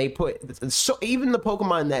Pokemon they put, so even the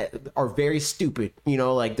Pokemon that are very stupid, you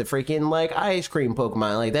know, like the freaking like ice cream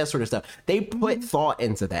Pokemon, like that sort of stuff, they put thought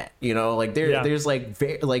into that, you know, like there's like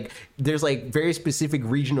there's like very specific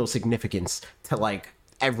regional significance to like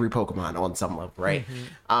every Pokemon on some level, right?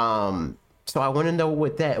 So I want to know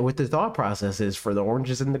what the thought process is for the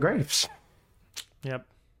oranges and the grapes. Yep.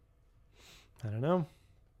 I don't know.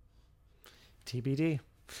 TBD.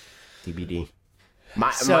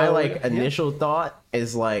 My like initial thought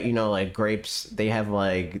is like, you know, like grapes, they have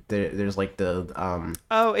like there's like the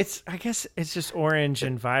I guess it's just orange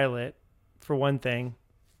and violet for one thing.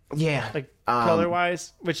 Yeah, like color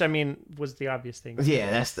wise, which I mean was the obvious thing. Yeah,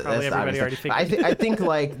 that's everybody already figured. I think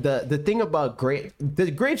like the thing about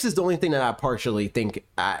the grapes is the only thing that I partially think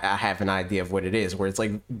I have an idea of what it is. Where it's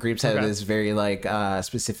like grapes have this very like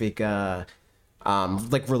specific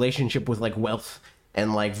like relationship with like wealth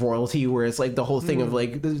and like royalty, where it's like the whole thing of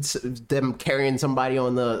like them carrying somebody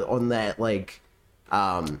on that like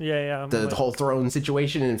the whole throne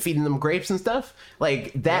situation and feeding them grapes and stuff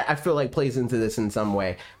like that. I feel like plays into this in some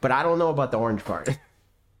way, but I don't know about the orange part.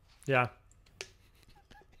 Yeah,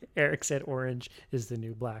 Eric said orange is the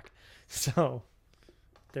new black, so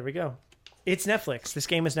there we go. It's Netflix. This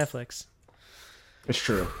game is Netflix. It's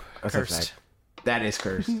true. That's cursed. A fact. That is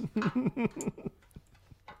cursed.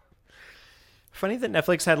 Funny that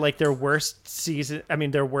Netflix had like their worst season. I mean,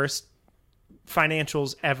 their worst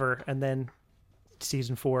financials ever, and then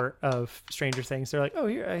season 4 of Stranger Things, they're like, "Oh,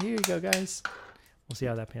 here you go, guys. We'll see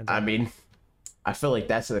how that pans out." I mean, I feel like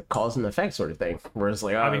that's a cause and effect sort of thing, where it's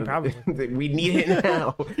like, I mean, probably we need it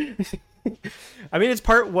now. I mean, it's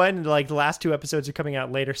part 1. Like the last 2 episodes are coming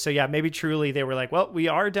out later, so yeah, maybe truly they were like, "Well, we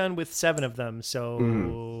are done with 7 of them,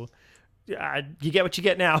 so you get what you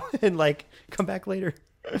get now, and like come back later."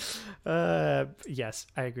 Yes,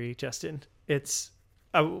 I agree, Justin. It's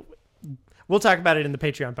we'll talk about it in the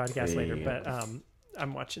Patreon podcast later, but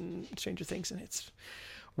I'm watching Stranger Things, and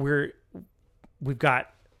we've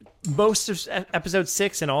got most of episode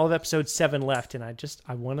 6 and all of episode 7 left, and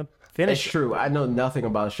I want to finish. It's true. I know nothing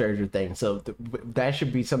about Stranger Things, so that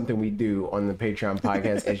should be something we do on the Patreon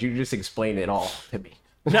podcast, as you just explain it all to me.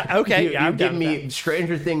 No, okay, you give me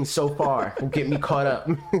Stranger Things so far. Will get me caught up.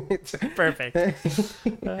 Perfect.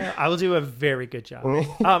 I will do a very good job.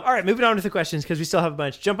 All right, moving on to the questions because we still have a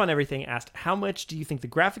bunch. Jump on Everything asked, how much do you think the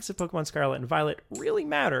graphics of Pokemon Scarlet and Violet really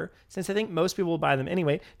matter? Since I think most people will buy them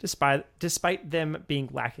anyway, despite them being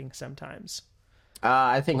lacking sometimes.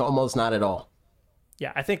 I think almost not at all.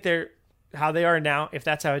 Yeah, I think they're how they are now. If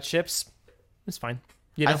that's how it ships, it's fine.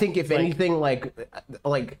 You know, I think if anything, like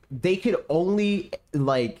they could only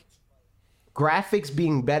like graphics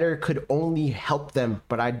being better could only help them,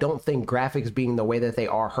 but I don't think graphics being the way that they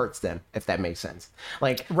are hurts them, if that makes sense.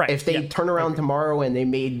 Like if they turn around tomorrow and they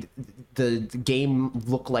made the game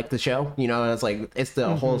look like the show, you know, and it's like it's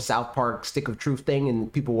the whole South Park stick of truth thing,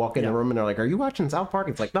 and people walk in the room and they're like, "Are you watching South Park?"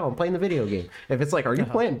 It's like, "No, I'm playing the video game." If it's like, "Are you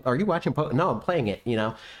watching no, I'm playing it," you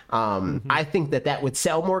know. I think that would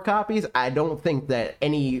sell more copies. I don't think that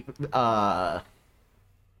any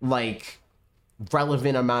like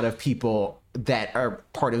relevant amount of people that are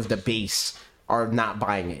part of the base are not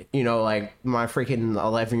buying it. You know, like my freaking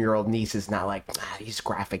 11-year-old niece is not like, these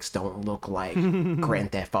graphics don't look like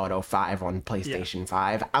Grand Theft Auto 5 on PlayStation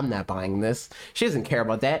 5. I'm not buying this. She doesn't care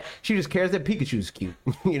about that. She just cares that Pikachu's cute.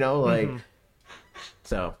 You know, like,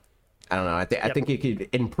 so I don't know. I think it could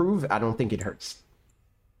improve. I don't think it hurts.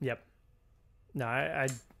 Yep. No, I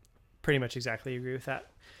pretty much exactly agree with that.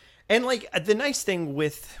 And like the nice thing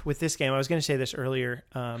with this game, I was going to say this earlier,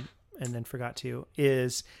 and then forgot to,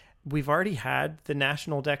 is we've already had the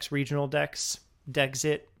national Dex, regional Dex,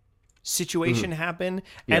 Dexit situation happen.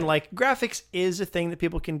 Yeah. And like graphics is a thing that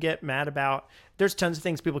people can get mad about. There's tons of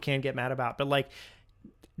things people can get mad about, but like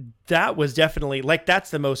that was definitely like, that's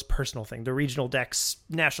the most personal thing. The regional Dex,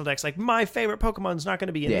 national Dex, like my favorite Pokemon's not going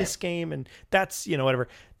to be in this game. And that's, you know, whatever.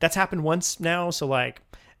 That's happened once now. So like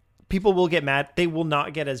people will get mad. They will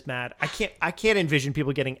not get as mad. I can't envision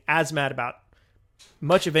people getting as mad about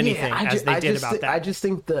much of anything as they did about that. I just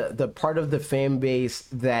think the part of the fan base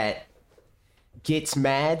that gets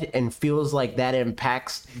mad and feels like that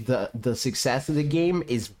impacts the success of the game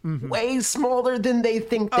is way smaller than they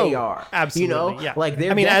think they are. Absolutely, you know, yeah. like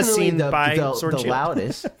they're as seen the Sword and Shield.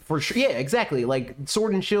 Loudest for sure. Yeah, exactly. Like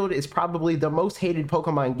Sword and Shield is probably the most hated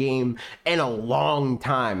Pokemon game in a long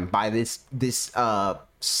time by this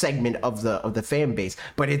segment of the fan base,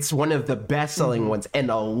 but it's one of the best selling ones in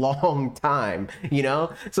a long time, you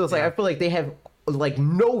know. So it's like I feel like they have like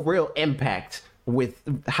no real impact with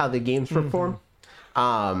how the games perform.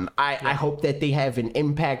 I hope that they have an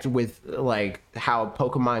impact with like how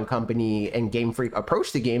Pokemon Company and Game Freak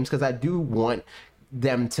approach the games, because I do want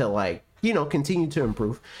them to like, you know, continue to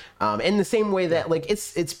improve. In the same way that like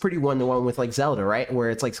it's pretty one-to-one with like Zelda, right? Where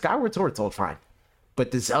it's like Skyward Sword sold fine,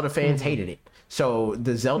 but the Zelda fans hated it. So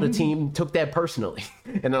the Zelda team took that personally,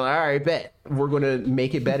 and they're like, all right, bet we're going to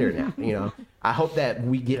make it better now. You know, I hope that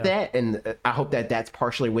we get that. And I hope that that's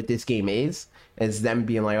partially what this game is them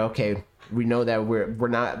being like, okay, we know that we're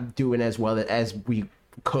not doing as well as we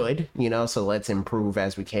could, you know, so let's improve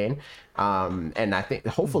as we can. And I think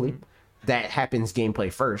hopefully that happens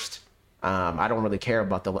gameplay first. I don't really care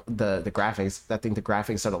about the graphics. I think the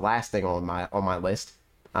graphics are the last thing on my list.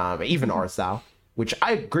 Even art style, which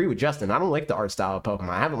I agree with Justin. I don't like the art style of Pokemon.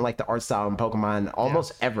 I haven't liked the art style in Pokemon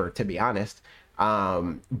almost ever, to be honest.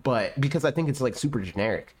 But because I think it's like super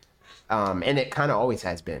generic. And it kind of always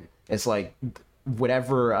has been. It's like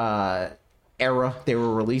whatever era they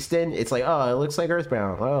were released in, it's like, oh, it looks like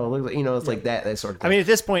Earthbound. Oh, it looks like, you know, it's like that sort of thing. I mean, at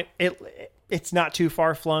this point, it's not too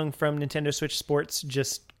far flung from Nintendo Switch Sports,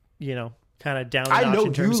 just, you know, kind of down a notch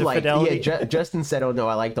in terms of fidelity. Justin said, oh no,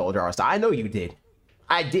 I like the older art style. I know you did.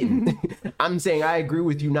 I didn't. I'm saying I agree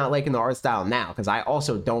with you not liking the art style now, because I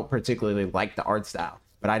also don't particularly like the art style,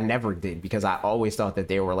 but I never did, because I always thought that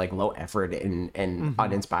they were like low effort and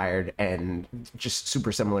uninspired and just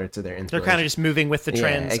super similar to their inspiration. They're kind of just moving with the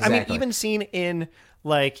trends. Exactly. I mean, even seen in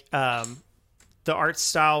like the art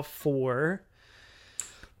style for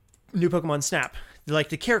New Pokemon Snap, like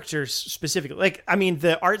the characters specifically, like, I mean,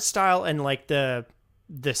 the art style and like the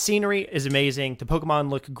scenery is amazing. The Pokemon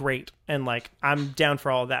look great, and like I'm down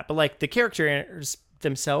for all of that. But like the characters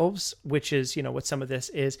themselves, which is, you know, what some of this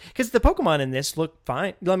is, because the Pokemon in this look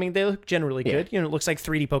fine. I mean, they look generally good. You know, it looks like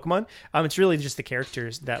 3D Pokemon. It's really just the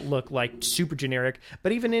characters that look like super generic.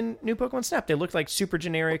 But even in New Pokemon Snap, they look like super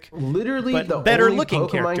generic. Literally, but the better only looking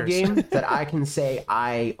Pokemon characters. game that I can say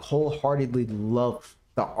I wholeheartedly love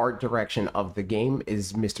the art direction of the game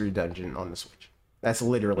is Mystery Dungeon on the Switch. That's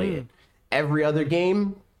literally it. Every other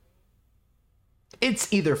game,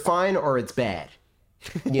 it's either fine or it's bad,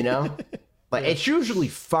 you know? Like, it's usually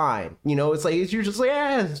fine, you know? It's usually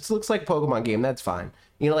like, it looks like a Pokemon game, that's fine.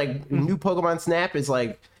 You know, like, New Pokemon Snap is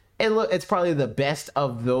like, it's probably the best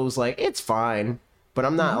of those, like, it's fine, but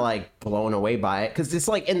I'm not, like, blown away by it, because it's,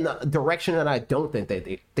 like, in the direction that I don't think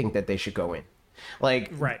that they should go in.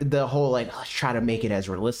 Like, the whole, like, let's try to make it as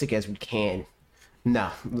realistic as we can.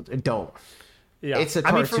 No, don't. Yeah. It's a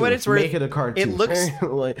cartoon. I mean, for what it's worth, make it a cartoon.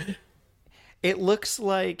 It looks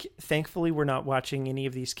like, thankfully, we're not watching any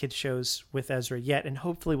of these kids shows with Ezra yet, and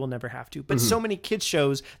hopefully we'll never have to. But so many kids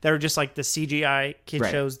shows that are just like the CGI kid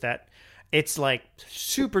shows that it's like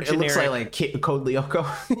super generic. It looks like Code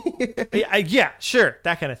Lyoko. Yeah, sure,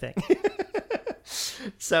 that kind of thing.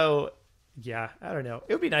 So, yeah, I don't know.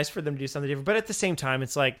 It would be nice for them to do something different, but at the same time,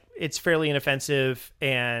 it's like it's fairly inoffensive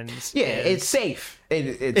and it's safe.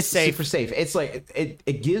 It's safe. Super safe. It's like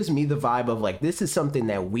it gives me the vibe of like, this is something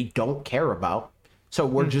that we don't care about, so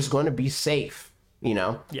we're just going to be safe, you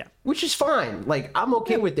know? Yeah, which is fine. Like, I'm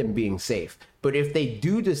okay with them being safe, but if they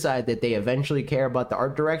do decide that they eventually care about the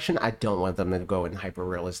art direction, I don't want them to go in hyper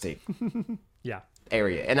realistic.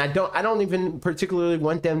 Area, and I don't even particularly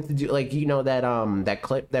want them to do, like, you know, that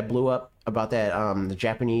clip that blew up about that the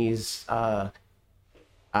Japanese I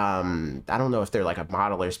don't know if they're like a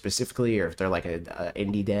modeler specifically or if they're like a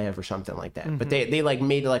indie dev or something like that, but they like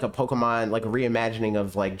made like a Pokemon, like a reimagining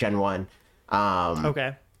of like Gen 1.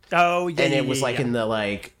 Okay. Oh yeah. And it was like in the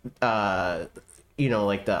like you know,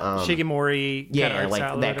 like the Shigemori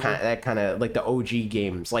that kind of like the OG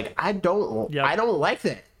games. Like, I don't like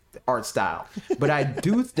that art style, but I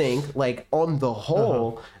do think, like, on the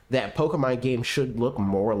whole, that Pokemon games should look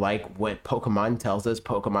more like what Pokemon tells us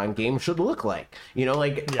Pokemon games should look like. You know,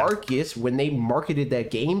 like Arceus, when they marketed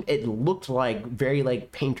that game, it looked like very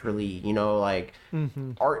like painterly, you know, like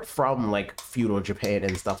art from like feudal Japan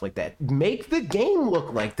and stuff like that. Make the game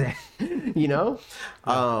look like that, you know?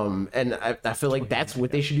 And I feel like that's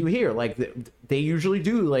what they should do here. Like, they usually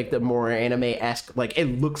do like the more anime-esque, like,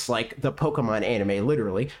 it looks like the Pokemon anime,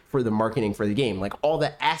 literally, for the marketing for the game. Like, all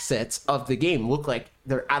the assets of the game look like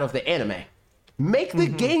they're out of the anime. Make the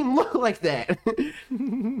game look like that.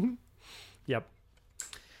 Yep.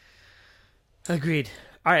 Agreed.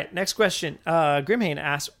 All right, next question. Grimhane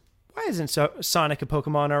asks, why isn't Sonic a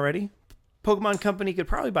Pokemon already? Pokemon Company could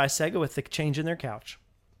probably buy Sega with the change in their couch.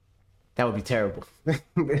 That would be terrible.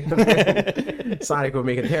 Sonic would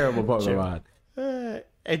make a terrible Pokemon.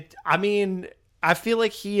 I mean, I feel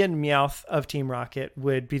like he and Meowth of Team Rocket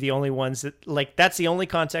would be the only ones that, like, that's the only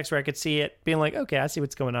context where I could see it being like, okay, I see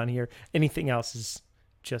what's going on here. Anything else is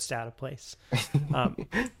just out of place.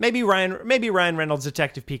 Maybe Ryan Reynolds'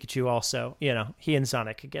 Detective Pikachu also, he and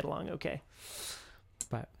Sonic could get along okay.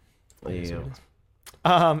 But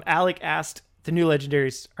Alec asked, the new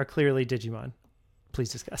legendaries are clearly Digimon.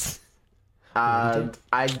 Please discuss.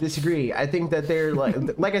 I disagree. I think that they're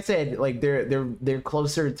like I said, like they're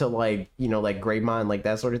closer to like Greymon, like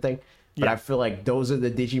that sort of thing. But I feel like those are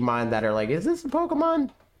the Digimon that are like, is this a Pokemon?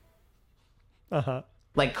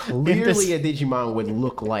 Like clearly a Digimon would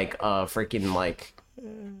look like freaking like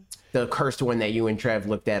the cursed one that you and Trev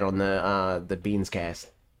looked at on the Beans cast.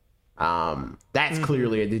 That's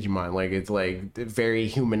clearly a Digimon. Like it's like very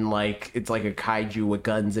human like. It's like a kaiju with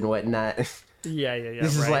guns and whatnot. Yeah.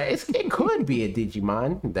 This is like it could be a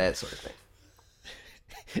Digimon, that sort of thing.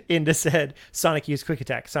 Inda said, Sonic used quick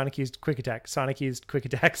attack. Sonic used quick attack. Sonic used quick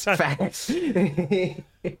attack. Facts. Made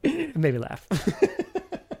me laugh.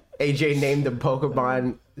 AJ named the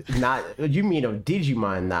Pokemon you mean a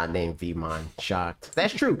Digimon not named Vmon. Shocked.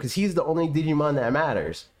 That's true, because he's the only Digimon that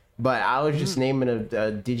matters. But I was just naming a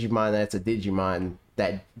Digimon that's a Digimon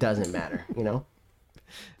that doesn't matter,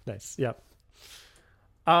 Nice. Yep.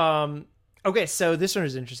 Okay, so this one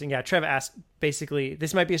is interesting. Yeah, Trev asked, basically,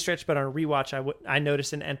 this might be a stretch, but on a rewatch, I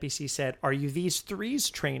noticed an NPC said, "Are you these threes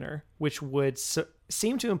trainer?" Which would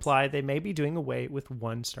seem to imply they may be doing away with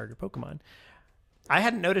one starter Pokemon. I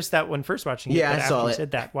hadn't noticed that when first watching it. Yeah, but I saw after it. You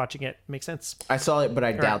said that, watching it makes sense. I saw it, but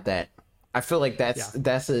I doubt that. I feel like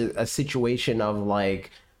that's a situation of like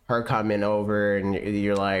her coming over and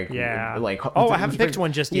you're like, I haven't picked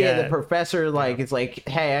one just yet. Yeah, the professor it's like,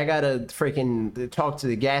 hey, I gotta freaking talk to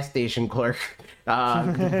the gas station clerk.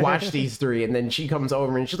 Watch these three, and then she comes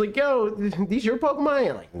over and she's like, yo, these your Pokemon?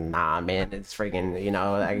 You're like, nah, man, it's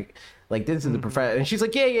freaking like this is the professor, and she's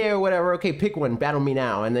like, yeah, whatever, okay, pick one, battle me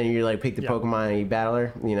now. And then you like pick the Pokemon and you battle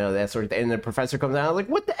her, that sort of thing. And the professor comes out, like,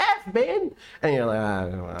 what the F, man? And you're like, I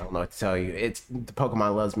don't know what to tell you, it's the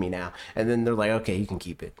Pokemon loves me now. And then they're like, okay, you can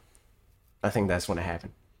keep it. I think that's when it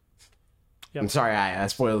happened. I'm sorry I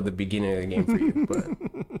spoiled the beginning of the game for you, but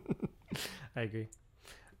I agree.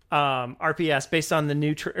 RPS, based on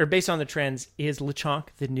the trends, is Lechonk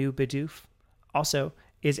the new Bidoof? Also,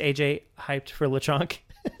 is AJ hyped for Lechonk?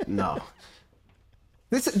 No.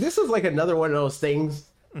 This is like another one of those things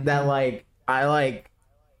that like I like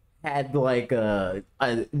had like a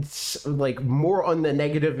like more on the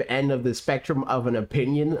negative end of the spectrum of an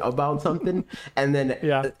opinion about something, and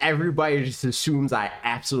then everybody just assumes I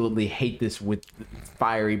absolutely hate this with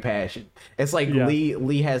fiery passion. It's like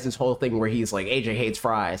Lee has this whole thing where he's like, AJ hates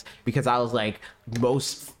fries, because I was like,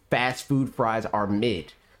 most fast food fries are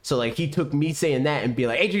mid. So like he took me saying that and be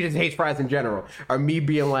like, AJ just hates fries in general, or me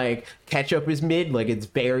being like, ketchup is mid, like it's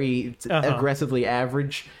very aggressively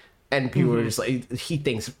average. And people are just like, he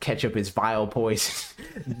thinks ketchup is vile poison.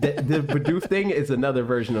 The Bidoof thing is another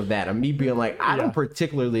version of that. Of me being like, I don't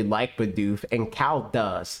particularly like Bidoof, and Cal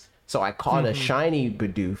does. So I caught a shiny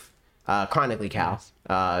Bidoof, chronically Cal,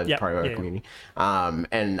 part of our community.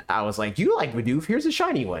 And I was like, you like Bidoof? Here's a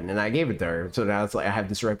shiny one. And I gave it to her. So now it's like, I have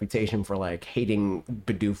this reputation for like hating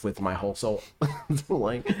Bidoof with my whole soul.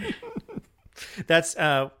 Like, that's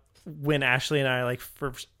when Ashley and I like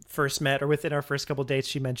first met, or within our first couple dates,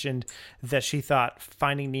 she mentioned that she thought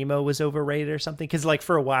Finding Nemo was overrated or something, because like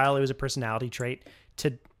for a while it was a personality trait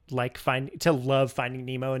to love Finding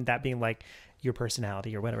Nemo, and that being like your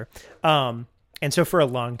personality or whatever. And so for a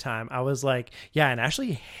long time I was like, yeah, and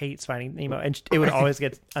Ashley hates Finding Nemo, and it would always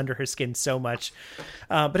get under her skin so much,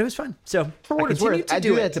 but it was fun. So for what it's worth, I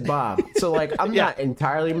do that to Bob. So like I'm not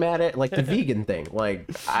entirely mad at like the vegan thing.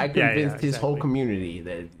 Like I convinced his whole community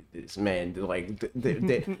that this man, like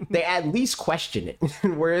they at least question it.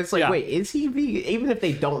 Where it's like, wait, is he vegan? Even if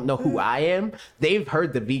they don't know who I am, they've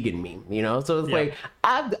heard the vegan meme, So it's like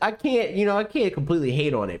I can't, I can't completely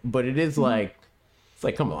hate on it, but it is like, it's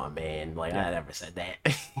like, come on, man, like I never said that.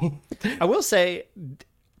 I will say,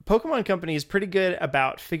 Pokemon Company is pretty good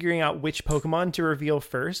about figuring out which Pokemon to reveal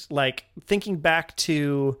first. Like thinking back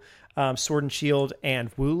to Sword and Shield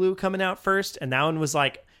and Wooloo coming out first, and that one was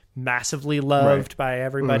like massively loved by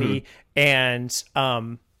everybody. And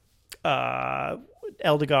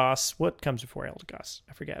Eldegoss, what comes before Eldegoss?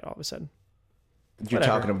 I forget all of a sudden. You're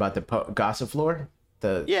talking about the Gossiflor?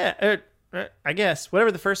 I guess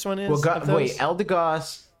whatever the first one is. Well,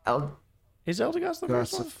 Eldegoss. Is Eldegoss the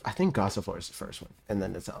first one? I think Gossiflor is the first one, and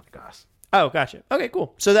then it's Eldegoss. Oh, gotcha. Okay,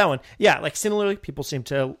 cool. So that one, like similarly, people seem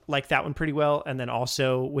to like that one pretty well. And then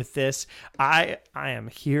also with this, I am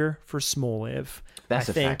here for Smoliv. That's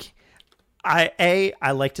a fact. I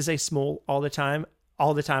like to say Smol all the time.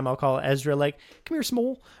 All the time I'll call Ezra like, come here,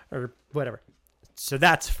 Smol, or whatever. so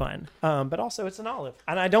that's fun. But also it's an olive,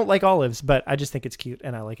 and I don't like olives, but I just think it's cute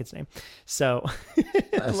and I like its name. So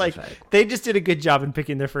like they just did a good job in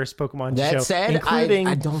picking their first Pokemon That show. said, including...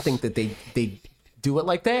 I don't think that they do it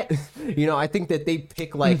like that. I think that they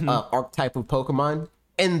pick like an archetype of Pokemon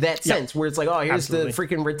in that sense, where it's like, oh, here's the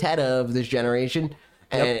freaking Rattata of this generation.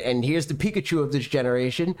 And here's the Pikachu of this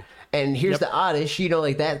generation, and here's the Oddish,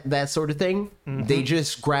 like that sort of thing. They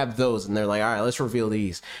just grab those and they're like, all right, let's reveal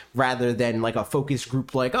these, rather than like a focus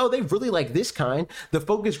group like, oh, they really like this kind. The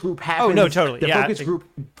focus group happens. Oh, no, totally. The focus group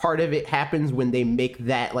part of it happens when they make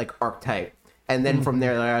that like archetype. And then from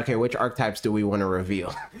there, like, okay, which archetypes do we want to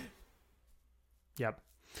reveal? Yep.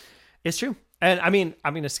 It's true. And I mean,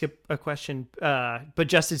 I'm going to skip a question, but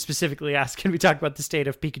Justin specifically asked, can we talk about the state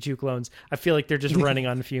of Pikachu clones? I feel like they're just running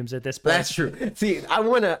on fumes at this point. That's true. See, I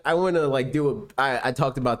want to like do I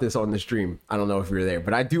talked about this on the stream. I don't know if you were there,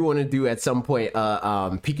 but I do want to do at some point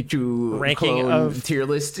Pikachu ranking clone of tier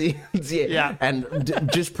list. Yeah. And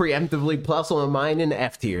just preemptively plus on mine in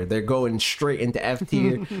F tier. They're going straight into F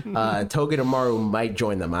tier. Togedemaru might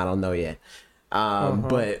join them. I don't know yet.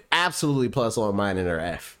 But absolutely plus on mine in their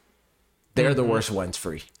F. They're the worst ones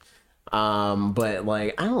free. But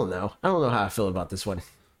like, I don't know how I feel about this one.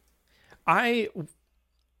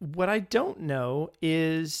 What I don't know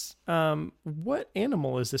is what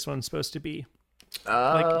animal is this one supposed to be? It's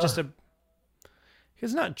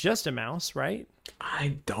not just a mouse, right?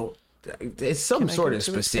 I don't. It's some sort of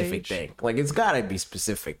specific thing. Like, it's gotta be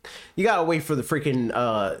specific. You gotta wait for the freaking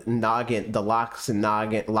noggin, the locks and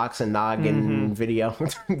noggin video.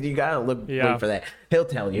 You gotta wait for that. He'll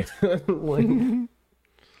tell you. I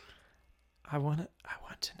want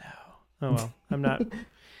to know. Oh well, I'm not.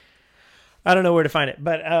 I don't know where to find it,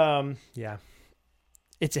 but yeah,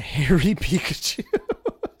 it's a hairy Pikachu.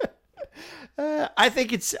 I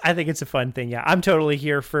think it's a fun thing. Yeah, I'm totally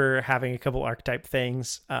here for having a couple archetype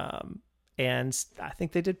things. And I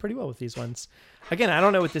think they did pretty well with these ones. Again, I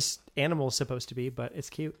don't know what this animal is supposed to be, but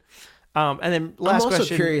it's cute. And then last question. I'm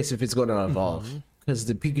also curious if it's going to evolve, because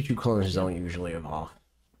the Pikachu clones don't usually evolve.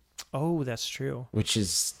 Oh, that's true. Which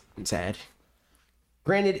is sad.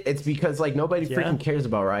 Granted, it's because like nobody freaking cares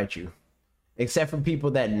about Raichu. Except for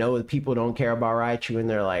people that know that people don't care about Raichu and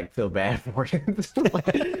they're like, feel bad for it.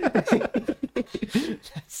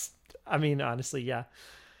 I mean, honestly, yeah.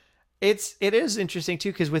 It is interesting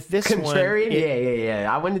too, because with this Contrarian? One,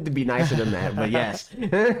 yeah. I wanted to be nicer than that, but yes.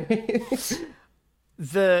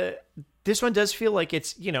 This one does feel like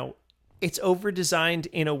it's over designed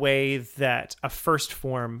in a way that a first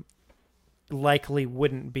form likely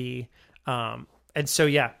wouldn't be. And so,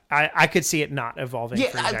 yeah, I could see it not evolving. Yeah,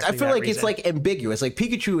 I feel like it's like ambiguous. Like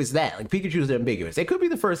Pikachu is that. Like Pikachu is ambiguous. It could be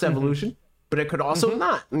the first evolution, but it could also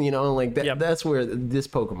not. Like that. Yep. That's where this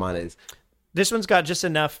Pokemon is. This one's got just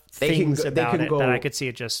enough things about it that I could see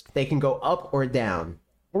it just. They can go up or down,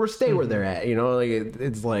 or stay where they're at. Like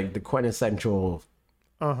it's like the quintessential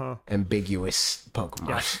ambiguous Pokemon.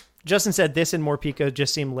 Yeah. Justin said this and Morpeko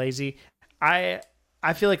just seemed lazy.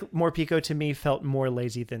 I feel like Morpeko to me felt more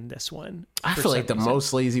lazy than this one. I feel like the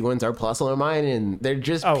most lazy ones are Plus or mine, and they're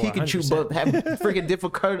just Pikachu, 100%. But have freaking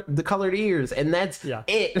different colored ears, and that's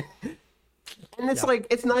it. And it's like,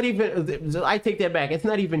 it's not even, I take that back. It's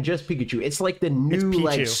not even just Pikachu. It's like the new,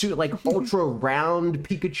 like ultra round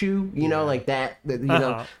Pikachu, like that,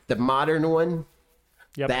 the modern one.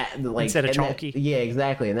 Yep. That, like, instead of chonky. Yeah,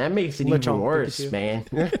 exactly. And that makes it even worse, Pikachu. Man.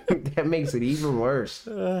 That makes it even worse.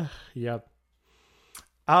 Yep.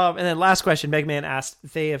 And then last question, Megman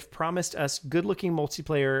asked, they have promised us good-looking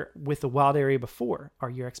multiplayer with the wild area before. Are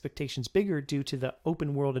your expectations bigger due to the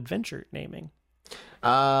open world adventure naming?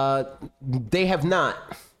 They have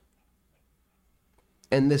not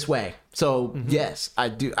in this way. So yes, I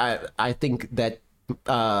do. I think that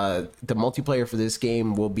the multiplayer for this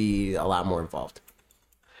game will be a lot more involved,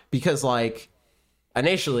 because like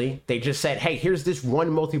initially they just said, hey, here's this one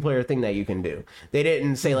multiplayer thing that you can do. They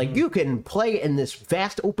didn't say like, you can play in this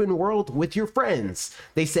vast open world with your friends.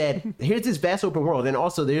 They said, here's this vast open world, and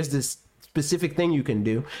also there's this specific thing you can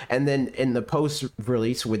do. And then in the post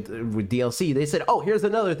release with DLC, they said, oh, here's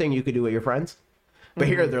another thing you could do with your friends. But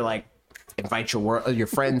here they're like, invite your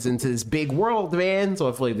friends into this big world, man. So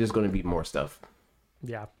I feel like there's going to be more stuff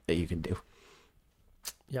that you can do.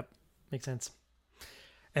 Yep, makes sense.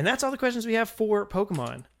 And that's all the questions we have for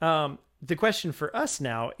Pokemon. The question for us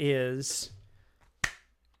now is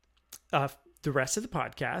the rest of the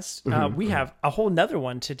podcast. We have a whole nother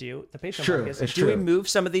one to do, the Patreon podcast. Do we move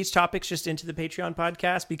some of these topics just into the Patreon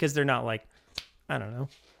podcast? Because they're not like, I don't know.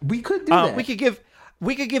 We could do that.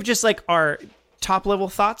 We could give just like our top level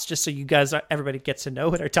thoughts, just so you guys, everybody gets to know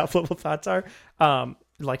what our top level thoughts are.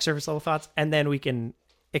 like surface level thoughts, and then we can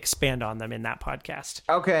expand on them in that podcast.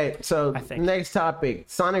 Okay, so next topic,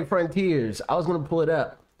 Sonic Frontiers. I was gonna pull it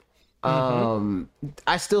up.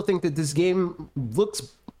 I still think that this game looks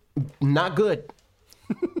not good.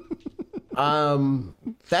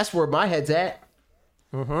 That's where my head's at.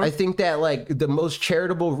 I think that like the most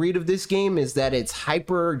charitable read of this game is that it's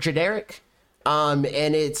hyper generic. And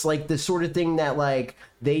it's like the sort of thing that like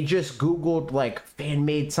they just Googled like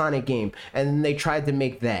fan-made Sonic game and then they tried to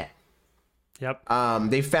make that. Yep.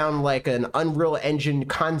 They found like an Unreal Engine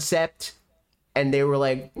concept and they were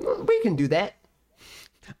like, we can do that.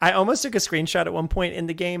 I almost took a screenshot at one point in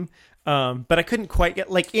the game, but I couldn't quite get,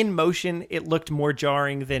 like, in motion, it looked more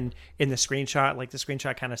jarring than in the screenshot. Like, the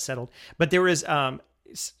screenshot kind of settled. But there was,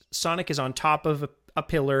 Sonic is on top of a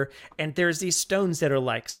pillar, and there's these stones that are,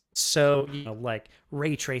 like, so, you know, like,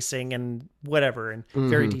 ray tracing and whatever, and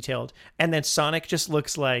very detailed. And then Sonic just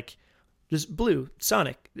looks like just blue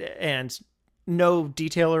Sonic, and no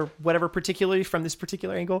detail or whatever particularly from this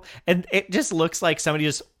particular angle. And it just looks like somebody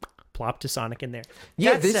just plopped a Sonic in there.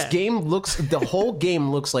 Yeah, this game looks, the whole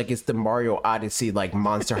game looks like it's the Mario Odyssey, like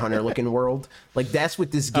Monster Hunter looking world. Like that's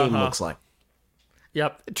what this game looks like.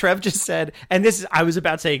 Yep. Trev just said, and this is, I was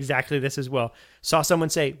about to say exactly this as well. Saw someone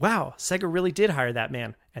say, wow, Sega really did hire that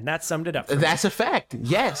man. And that summed it up. That's a fact.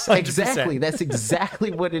 Yes, 100%. Exactly. That's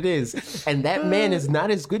exactly what it is. And that man is not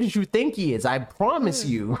as good as you think he is. I promise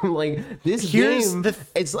you. Like this game,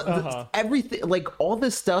 it's like everything, like all the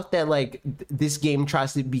stuff that like this game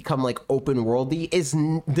tries to become like open worldy is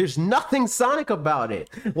there's nothing Sonic about it.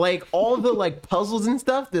 Like all the like puzzles and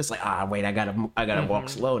stuff. There's like, wait, I gotta walk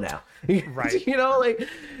slow now. Right. You know, like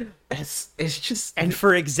it's just, and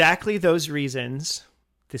for exactly those reasons,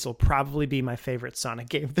 this will probably be my favorite Sonic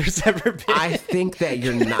game there's ever been. I think that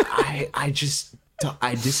you're not. I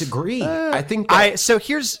disagree. I think that, so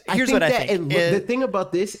here's what I think. The thing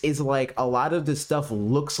about this is like a lot of the stuff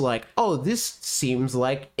looks like, oh, this seems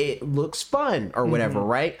like it looks fun or whatever,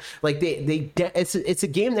 right? Like it's a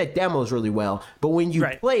game that demos really well, but when you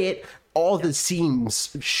play it, all the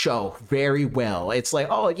seams show very well. It's like,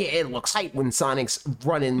 oh yeah, it looks hype when Sonic's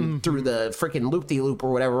running through the freaking loop-de-loop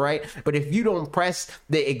or whatever, right? But if you don't press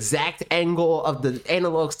the exact angle of the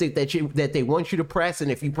analog stick that they want you to press,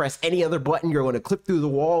 and if you press any other button, you're going to clip through the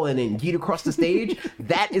wall and then yeet across the stage.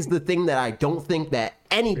 That is the thing that I don't think that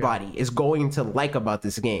anybody is going to like about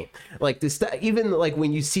this game. Like this, even like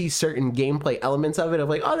when you see certain gameplay elements of it, of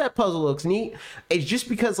like, oh, that puzzle looks neat. It's just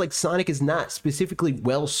because like Sonic is not specifically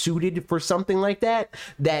well suited for something like that.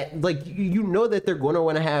 That like you know that they're going to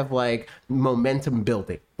want to have like momentum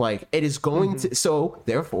building. Like it is going to, so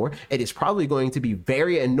therefore it is probably going to be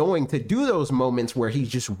very annoying to do those moments where he's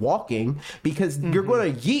just walking because you're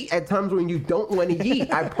going to yeet at times when you don't want to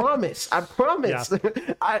yeet. I promise. Yeah.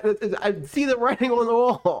 I see the writing on the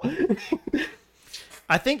wall.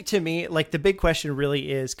 I think to me, like the big question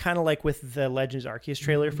really is kind of like with the Legends Arceus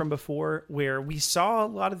trailer from before, where we saw a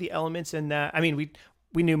lot of the elements in that. I mean,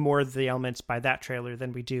 we knew more of the elements by that trailer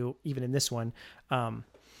than we do even in this one.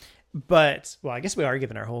 But, well, I guess we are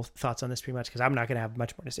giving our whole thoughts on this pretty much because I'm not going to have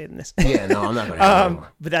much more to say than this. Yeah, no, I'm not going to have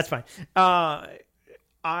more. But that's fine.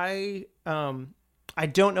 I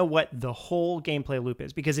don't know what the whole gameplay loop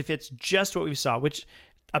is because if it's just what we saw, which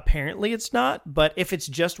apparently it's not, but if it's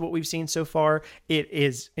just what we've seen so far, it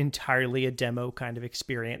is entirely a demo kind of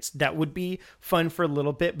experience that would be fun for a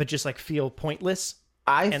little bit, but just like feel pointless.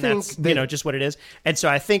 I think that's, you know, just what it is. And so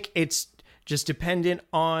I think it's just dependent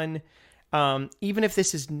on... even if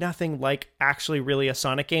this is nothing like actually really a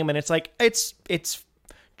Sonic game, and it's like it's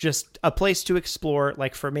just a place to explore,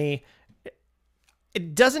 like for me,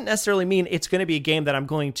 it doesn't necessarily mean it's going to be a game that I'm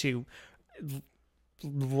going to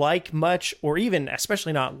like much or even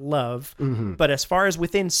especially not love. But as far as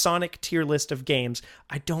within Sonic tier list of games,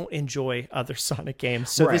 I don't enjoy other Sonic games,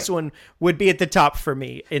 so this one would be at the top for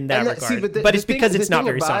me in that regard. See, but it's because it's not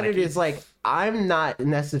very Sonic. It is like I'm not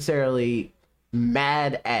necessarily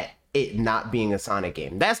mad at it not being a Sonic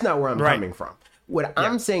game. That's not where I'm coming from. What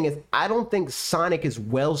I'm saying is I don't think Sonic is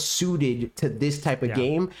well suited to this type of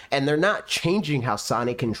game, and they're not changing how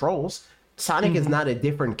Sonic controls. Sonic is not a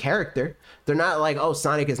different character. They're not like, oh,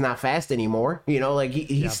 Sonic is not fast anymore. You know, like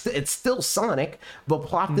it's still Sonic, but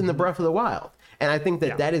plopped in the Breath of the Wild. And I think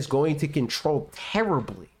that that is going to control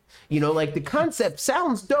terribly. You know, like the concept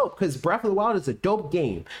sounds dope because Breath of the Wild is a dope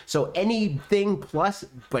game. So anything plus,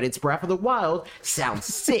 but it's Breath of the Wild sounds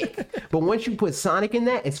sick. But once you put Sonic in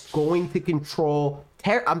that, it's going to control.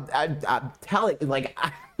 I'm telling, like,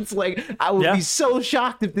 it's like I would be so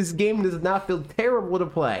shocked if this game does not feel terrible to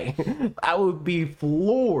play. I would be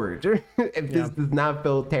floored if this does not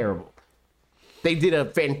feel terrible. They did a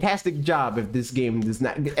fantastic job if this game does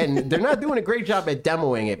not, and they're not doing a great job at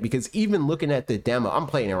demoing it, because even looking at the demo, I'm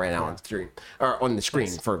playing it right now on the stream, or on the screen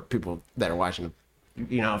for people that are watching.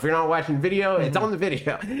 You know, if you're not watching video, it's on the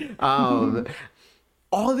video.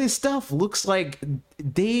 All this stuff looks like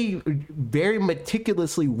they very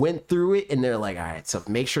meticulously went through it, and they're like, all right, so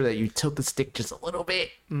make sure that you tilt the stick just a little bit.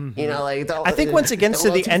 You know, like I think once again,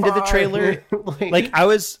 to the end of the trailer, like I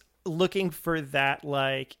was looking for that,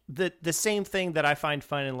 like the same thing that I find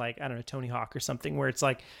fun in, like, I don't know, Tony Hawk or something, where it's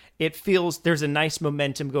like it feels there's a nice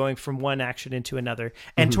momentum going from one action into another,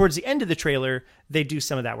 and towards the end of the trailer they do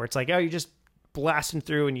some of that where it's like, oh, you just blasting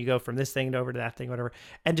through and you go from this thing over to that thing, whatever.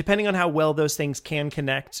 And depending on how well those things can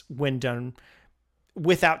connect when done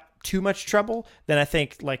without too much trouble, then I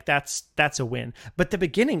think like that's a win. But the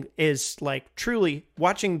beginning is like, truly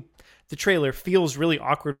watching the trailer feels really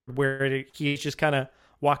awkward, where he's just kind of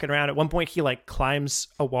walking around. At one point he like climbs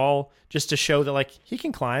a wall just to show that like he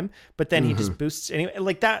can climb, but then he just boosts anyway.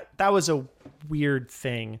 Like that was a weird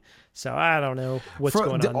thing. So I don't know what's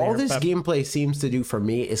going on all there. This gameplay seems to do for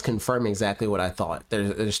me is confirm exactly what I thought.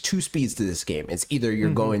 There's two speeds to this game. It's either you're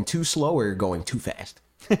going too slow or you're going too fast.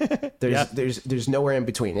 There's nowhere in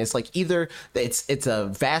between. It's like either it's a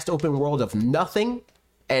vast open world of nothing,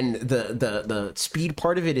 and the speed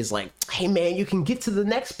part of it is like, hey man, you can get to the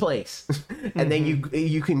next place, and then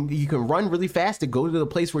you can run really fast to go to the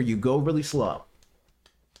place where you go really slow,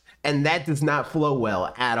 and that does not flow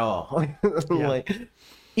well at all. Like,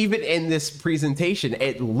 even in this presentation,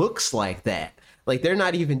 it looks like that. Like they're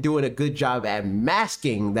not even doing a good job at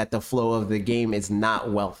masking that the flow of the game is not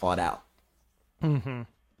well thought out,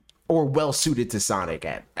 or well suited to Sonic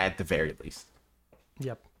at the very least.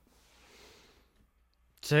 Yep.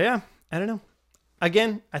 So yeah, I don't know.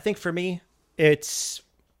 Again, I think for me, it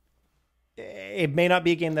may not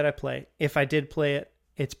be a game that I play. If I did play it,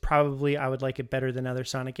 it's probably, I would like it better than other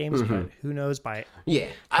Sonic games, but who knows by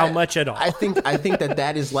how much at all. I think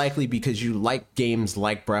that is likely because you like games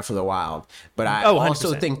like Breath of the Wild, but I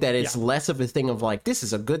also think that it's less of a thing of like, this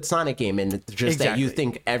is a good Sonic game, and just that you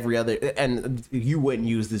think every other, and you wouldn't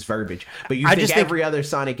use this verbiage, but you think every other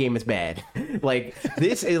Sonic game is bad. Like,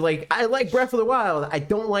 this is like, I like Breath of the Wild, I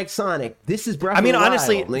don't like Sonic. This is Breath of the Wild.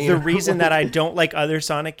 Honestly, the reason that I don't like other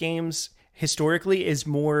Sonic games historically is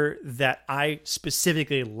more that I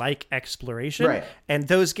specifically like exploration, right, and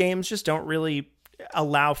those games just don't really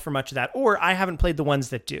allow for much of that, or I haven't played the ones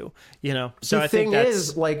that do, you know. So I think that's,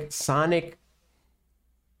 is like Sonic,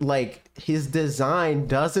 like his design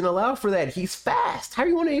doesn't allow for that. He's fast. How do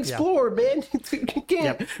you want to explore, man? You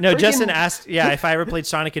can't. No, Justin asked, if I ever played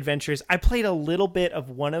Sonic Adventures. I played a little bit of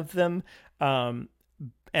one of them, and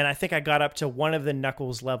I think I got up to one of the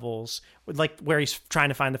Knuckles levels, with like where he's trying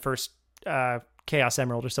to find the first Chaos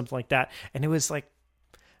Emerald or something like that, and it was like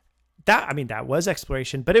that. I mean, that was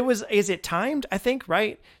exploration, but is it timed? I think,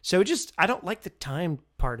 right? So just, I don't like the time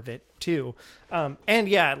part of it too. And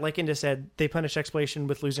yeah, like Inda said, they punish exploration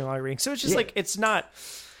with losing all your rings. So it's just like, it's not.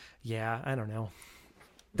 Yeah, I don't know.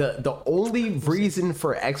 The only reason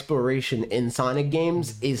for exploration in Sonic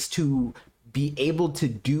games is to be able to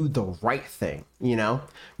do the right thing, you know,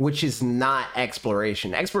 which is not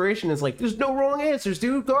exploration. Exploration is like, there's no wrong answers,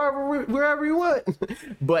 dude. Go wherever you want.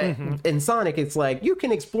 But in Sonic, it's like, you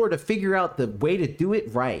can explore to figure out the way to do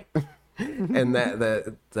it right. And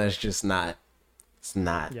that's just not, it's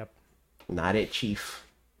not, not it, Chief.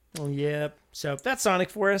 Well, yep. So that's Sonic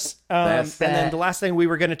for us. And then the last thing we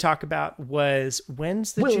were going to talk about was,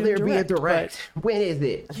 when's the June Direct? Will there be a Direct? When is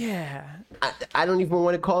it? Yeah. I don't even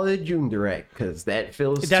want to call it a June Direct, because that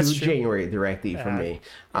feels too January Directy for me.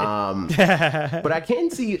 But I can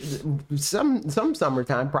see some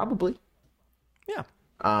summertime, probably. Yeah.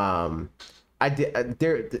 I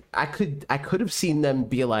could have seen them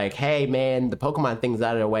be like, hey man, the Pokemon thing's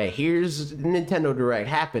out of the way. Here's Nintendo Direct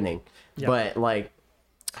happening. Yep. But like,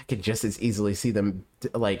 I could just as easily see them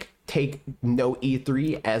like take no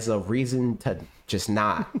E3 as a reason to just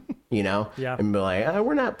not, you know, and be like,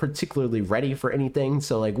 we're not particularly ready for anything,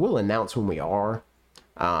 so like we'll announce when we are.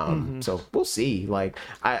 So we'll see. Like,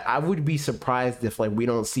 I would be surprised if like we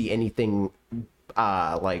don't see anything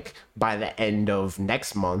like by the end of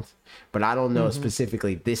next month, but I don't know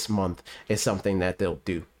specifically this month is something that they'll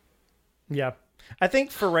do. Yeah, I think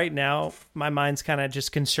for right now, my mind's kind of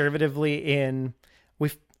just conservatively in.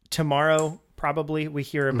 Tomorrow, probably, we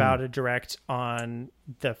hear about a Direct on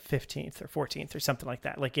the 15th or 14th or something like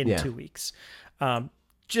that, like in 2 weeks.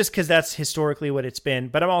 Just because that's historically what it's been,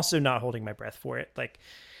 but I'm also not holding my breath for it. Like,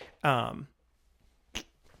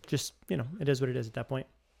 just, you know, it is what it is at that point.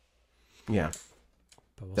 Yeah.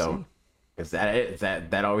 But we'll see. Is that it? Is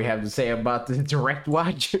that all we have to say about the Direct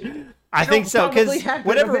watch? I think so, because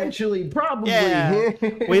whatever. Eventually, probably. Yeah,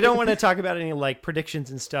 we don't want to talk about any like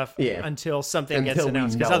predictions and stuff until something gets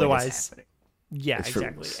announced, because otherwise,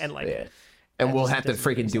 exactly. And like, and we'll have to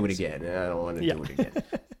freaking do it again. I don't want to do it again.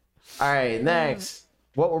 All right, next,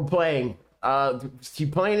 what we're playing. You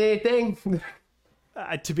playing anything?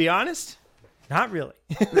 To be honest, not really.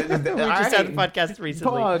 We just had a podcast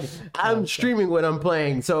recently. I'm streaming what I'm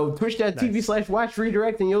playing, so twitch.tv/watch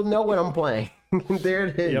redirect, and you'll know what I'm playing. There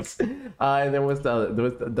it is. Yep. And then what's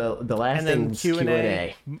the last thing?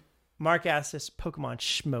 Q&A. Mark asked us, Pokemon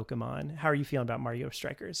Schmokemon. How are you feeling about Mario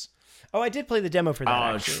Strikers? Oh, I did play the demo for that.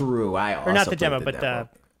 Oh, actually. True. I also or not the demo, but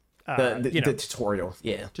the tutorial.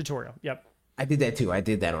 Yeah, tutorial. Yep. I did that too. I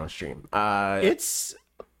did that on stream.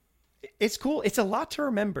 It's cool. It's a lot to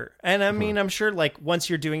remember. And I mean, I'm sure like once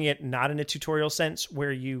you're doing it not in a tutorial sense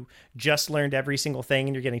where you just learned every single thing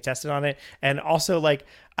and you're getting tested on it. And also like,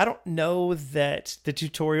 I don't know that the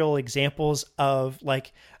tutorial examples of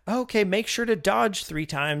like, okay, make sure to dodge 3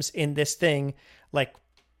 times in this thing. Like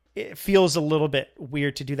it feels a little bit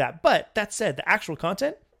weird to do that. But that said, the actual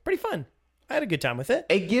content, pretty fun. I had a good time with it.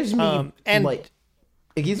 It gives me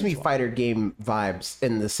it gives me fighter game vibes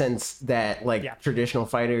in the sense that like traditional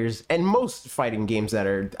fighters and most fighting games that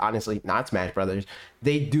are honestly not Smash Brothers,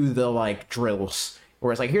 they do the like drills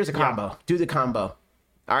where it's like, here's a combo, do the combo.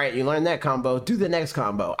 All right, you learn that combo, do the next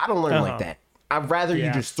combo. I don't learn like that. I'd rather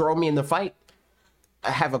you just throw me in the fight.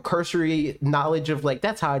 I have a cursory knowledge of like,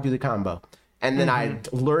 that's how I do the combo. And then I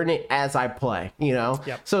learn it as I play, you know?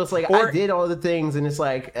 So it's like, I did all the things and it's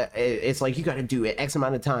like you got to do it X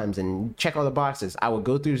amount of times and check all the boxes. I would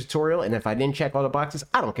go through the tutorial, and if I didn't check all the boxes,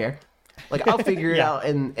 I don't care. Like, I'll figure it out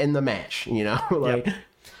in the match, you know? Like,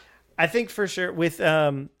 I think for sure with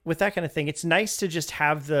that kind of thing, it's nice to just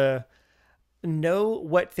have know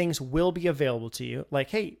what things will be available to you.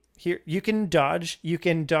 Like, hey, here, you can dodge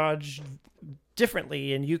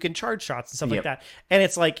differently and you can charge shots and stuff like that. And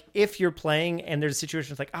it's like, if you're playing and there's a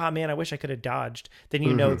situation like, man, I wish I could have dodged, then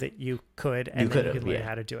you know that you could, and then you could learn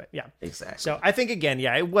how to do it. Yeah, exactly. So I think again,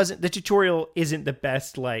 the tutorial isn't the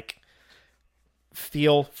best like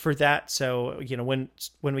feel for that. So, you know, when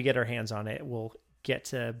we get our hands on it, we'll get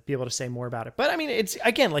to be able to say more about it. But I mean, it's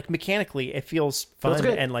again, like mechanically it feels fun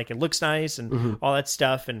and like it looks nice and all that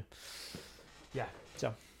stuff. And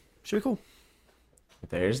so should be cool.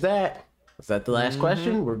 There's that. Is that the last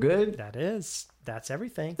question? We're good? That's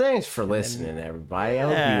everything. Thanks for listening, everybody. I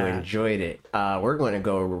hope you enjoyed it. We're going to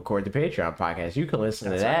go record the Patreon podcast. You can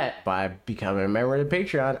listen to that by becoming a member of the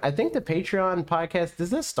Patreon. I think the Patreon podcast, does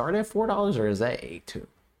that start at $4 or is that $8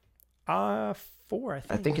 $4,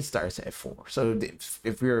 I think it starts at $4. So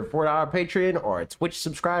if you're a $4 patron or a Twitch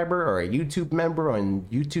subscriber or a YouTube member on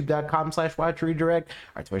youtube.com/watchredirect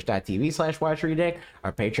or twitch.tv/watchredirect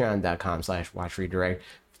or patreon.com/watchredirect.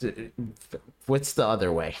 What's the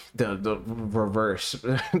other way? The reverse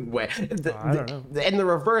way. I don't know. In the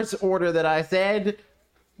reverse order that I said,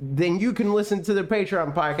 then you can listen to the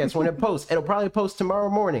Patreon podcast when it posts. It'll probably post tomorrow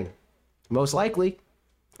morning, most likely.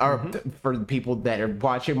 Or for the people that are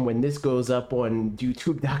watching when this goes up on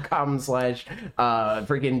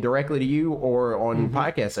youtube.com/freaking directly to you or on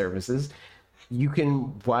podcast services, you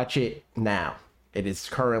can watch it now. It is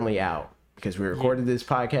currently out because we recorded this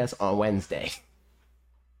podcast on Wednesday.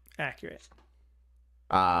 Accurate.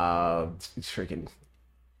 Freaking,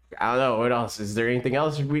 I don't know what else. Is there anything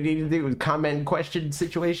else we need to do with comment question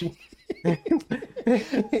situation?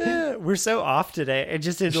 We're so off today. It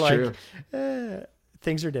just is like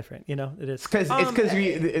things are different, you know. It is because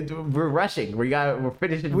we're rushing. We're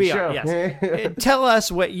finishing the show. Yes. Tell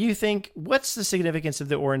us what you think. What's the significance of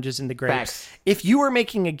the oranges and the grapes? Facts. If you were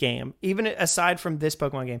making a game, even aside from this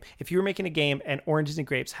Pokemon game, if you were making a game and oranges and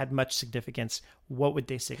grapes had much significance, what would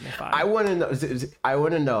they signify? I want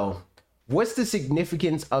to know what's the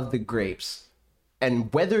significance of the grapes,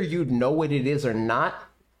 and whether you know what it is or not.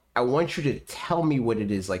 I want you to tell me what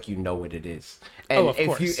it is, like you know what it is, and of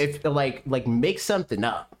course. if make something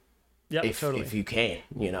up, totally. If you can,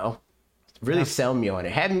 you know, really sell me on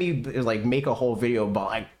it. Have me like make a whole video about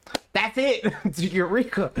like that's it, it's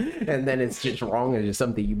Eureka, and then it's just wrong. It's just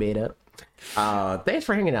something you made up. Thanks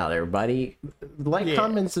for hanging out, everybody. Like,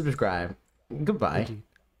 comment, subscribe. Goodbye.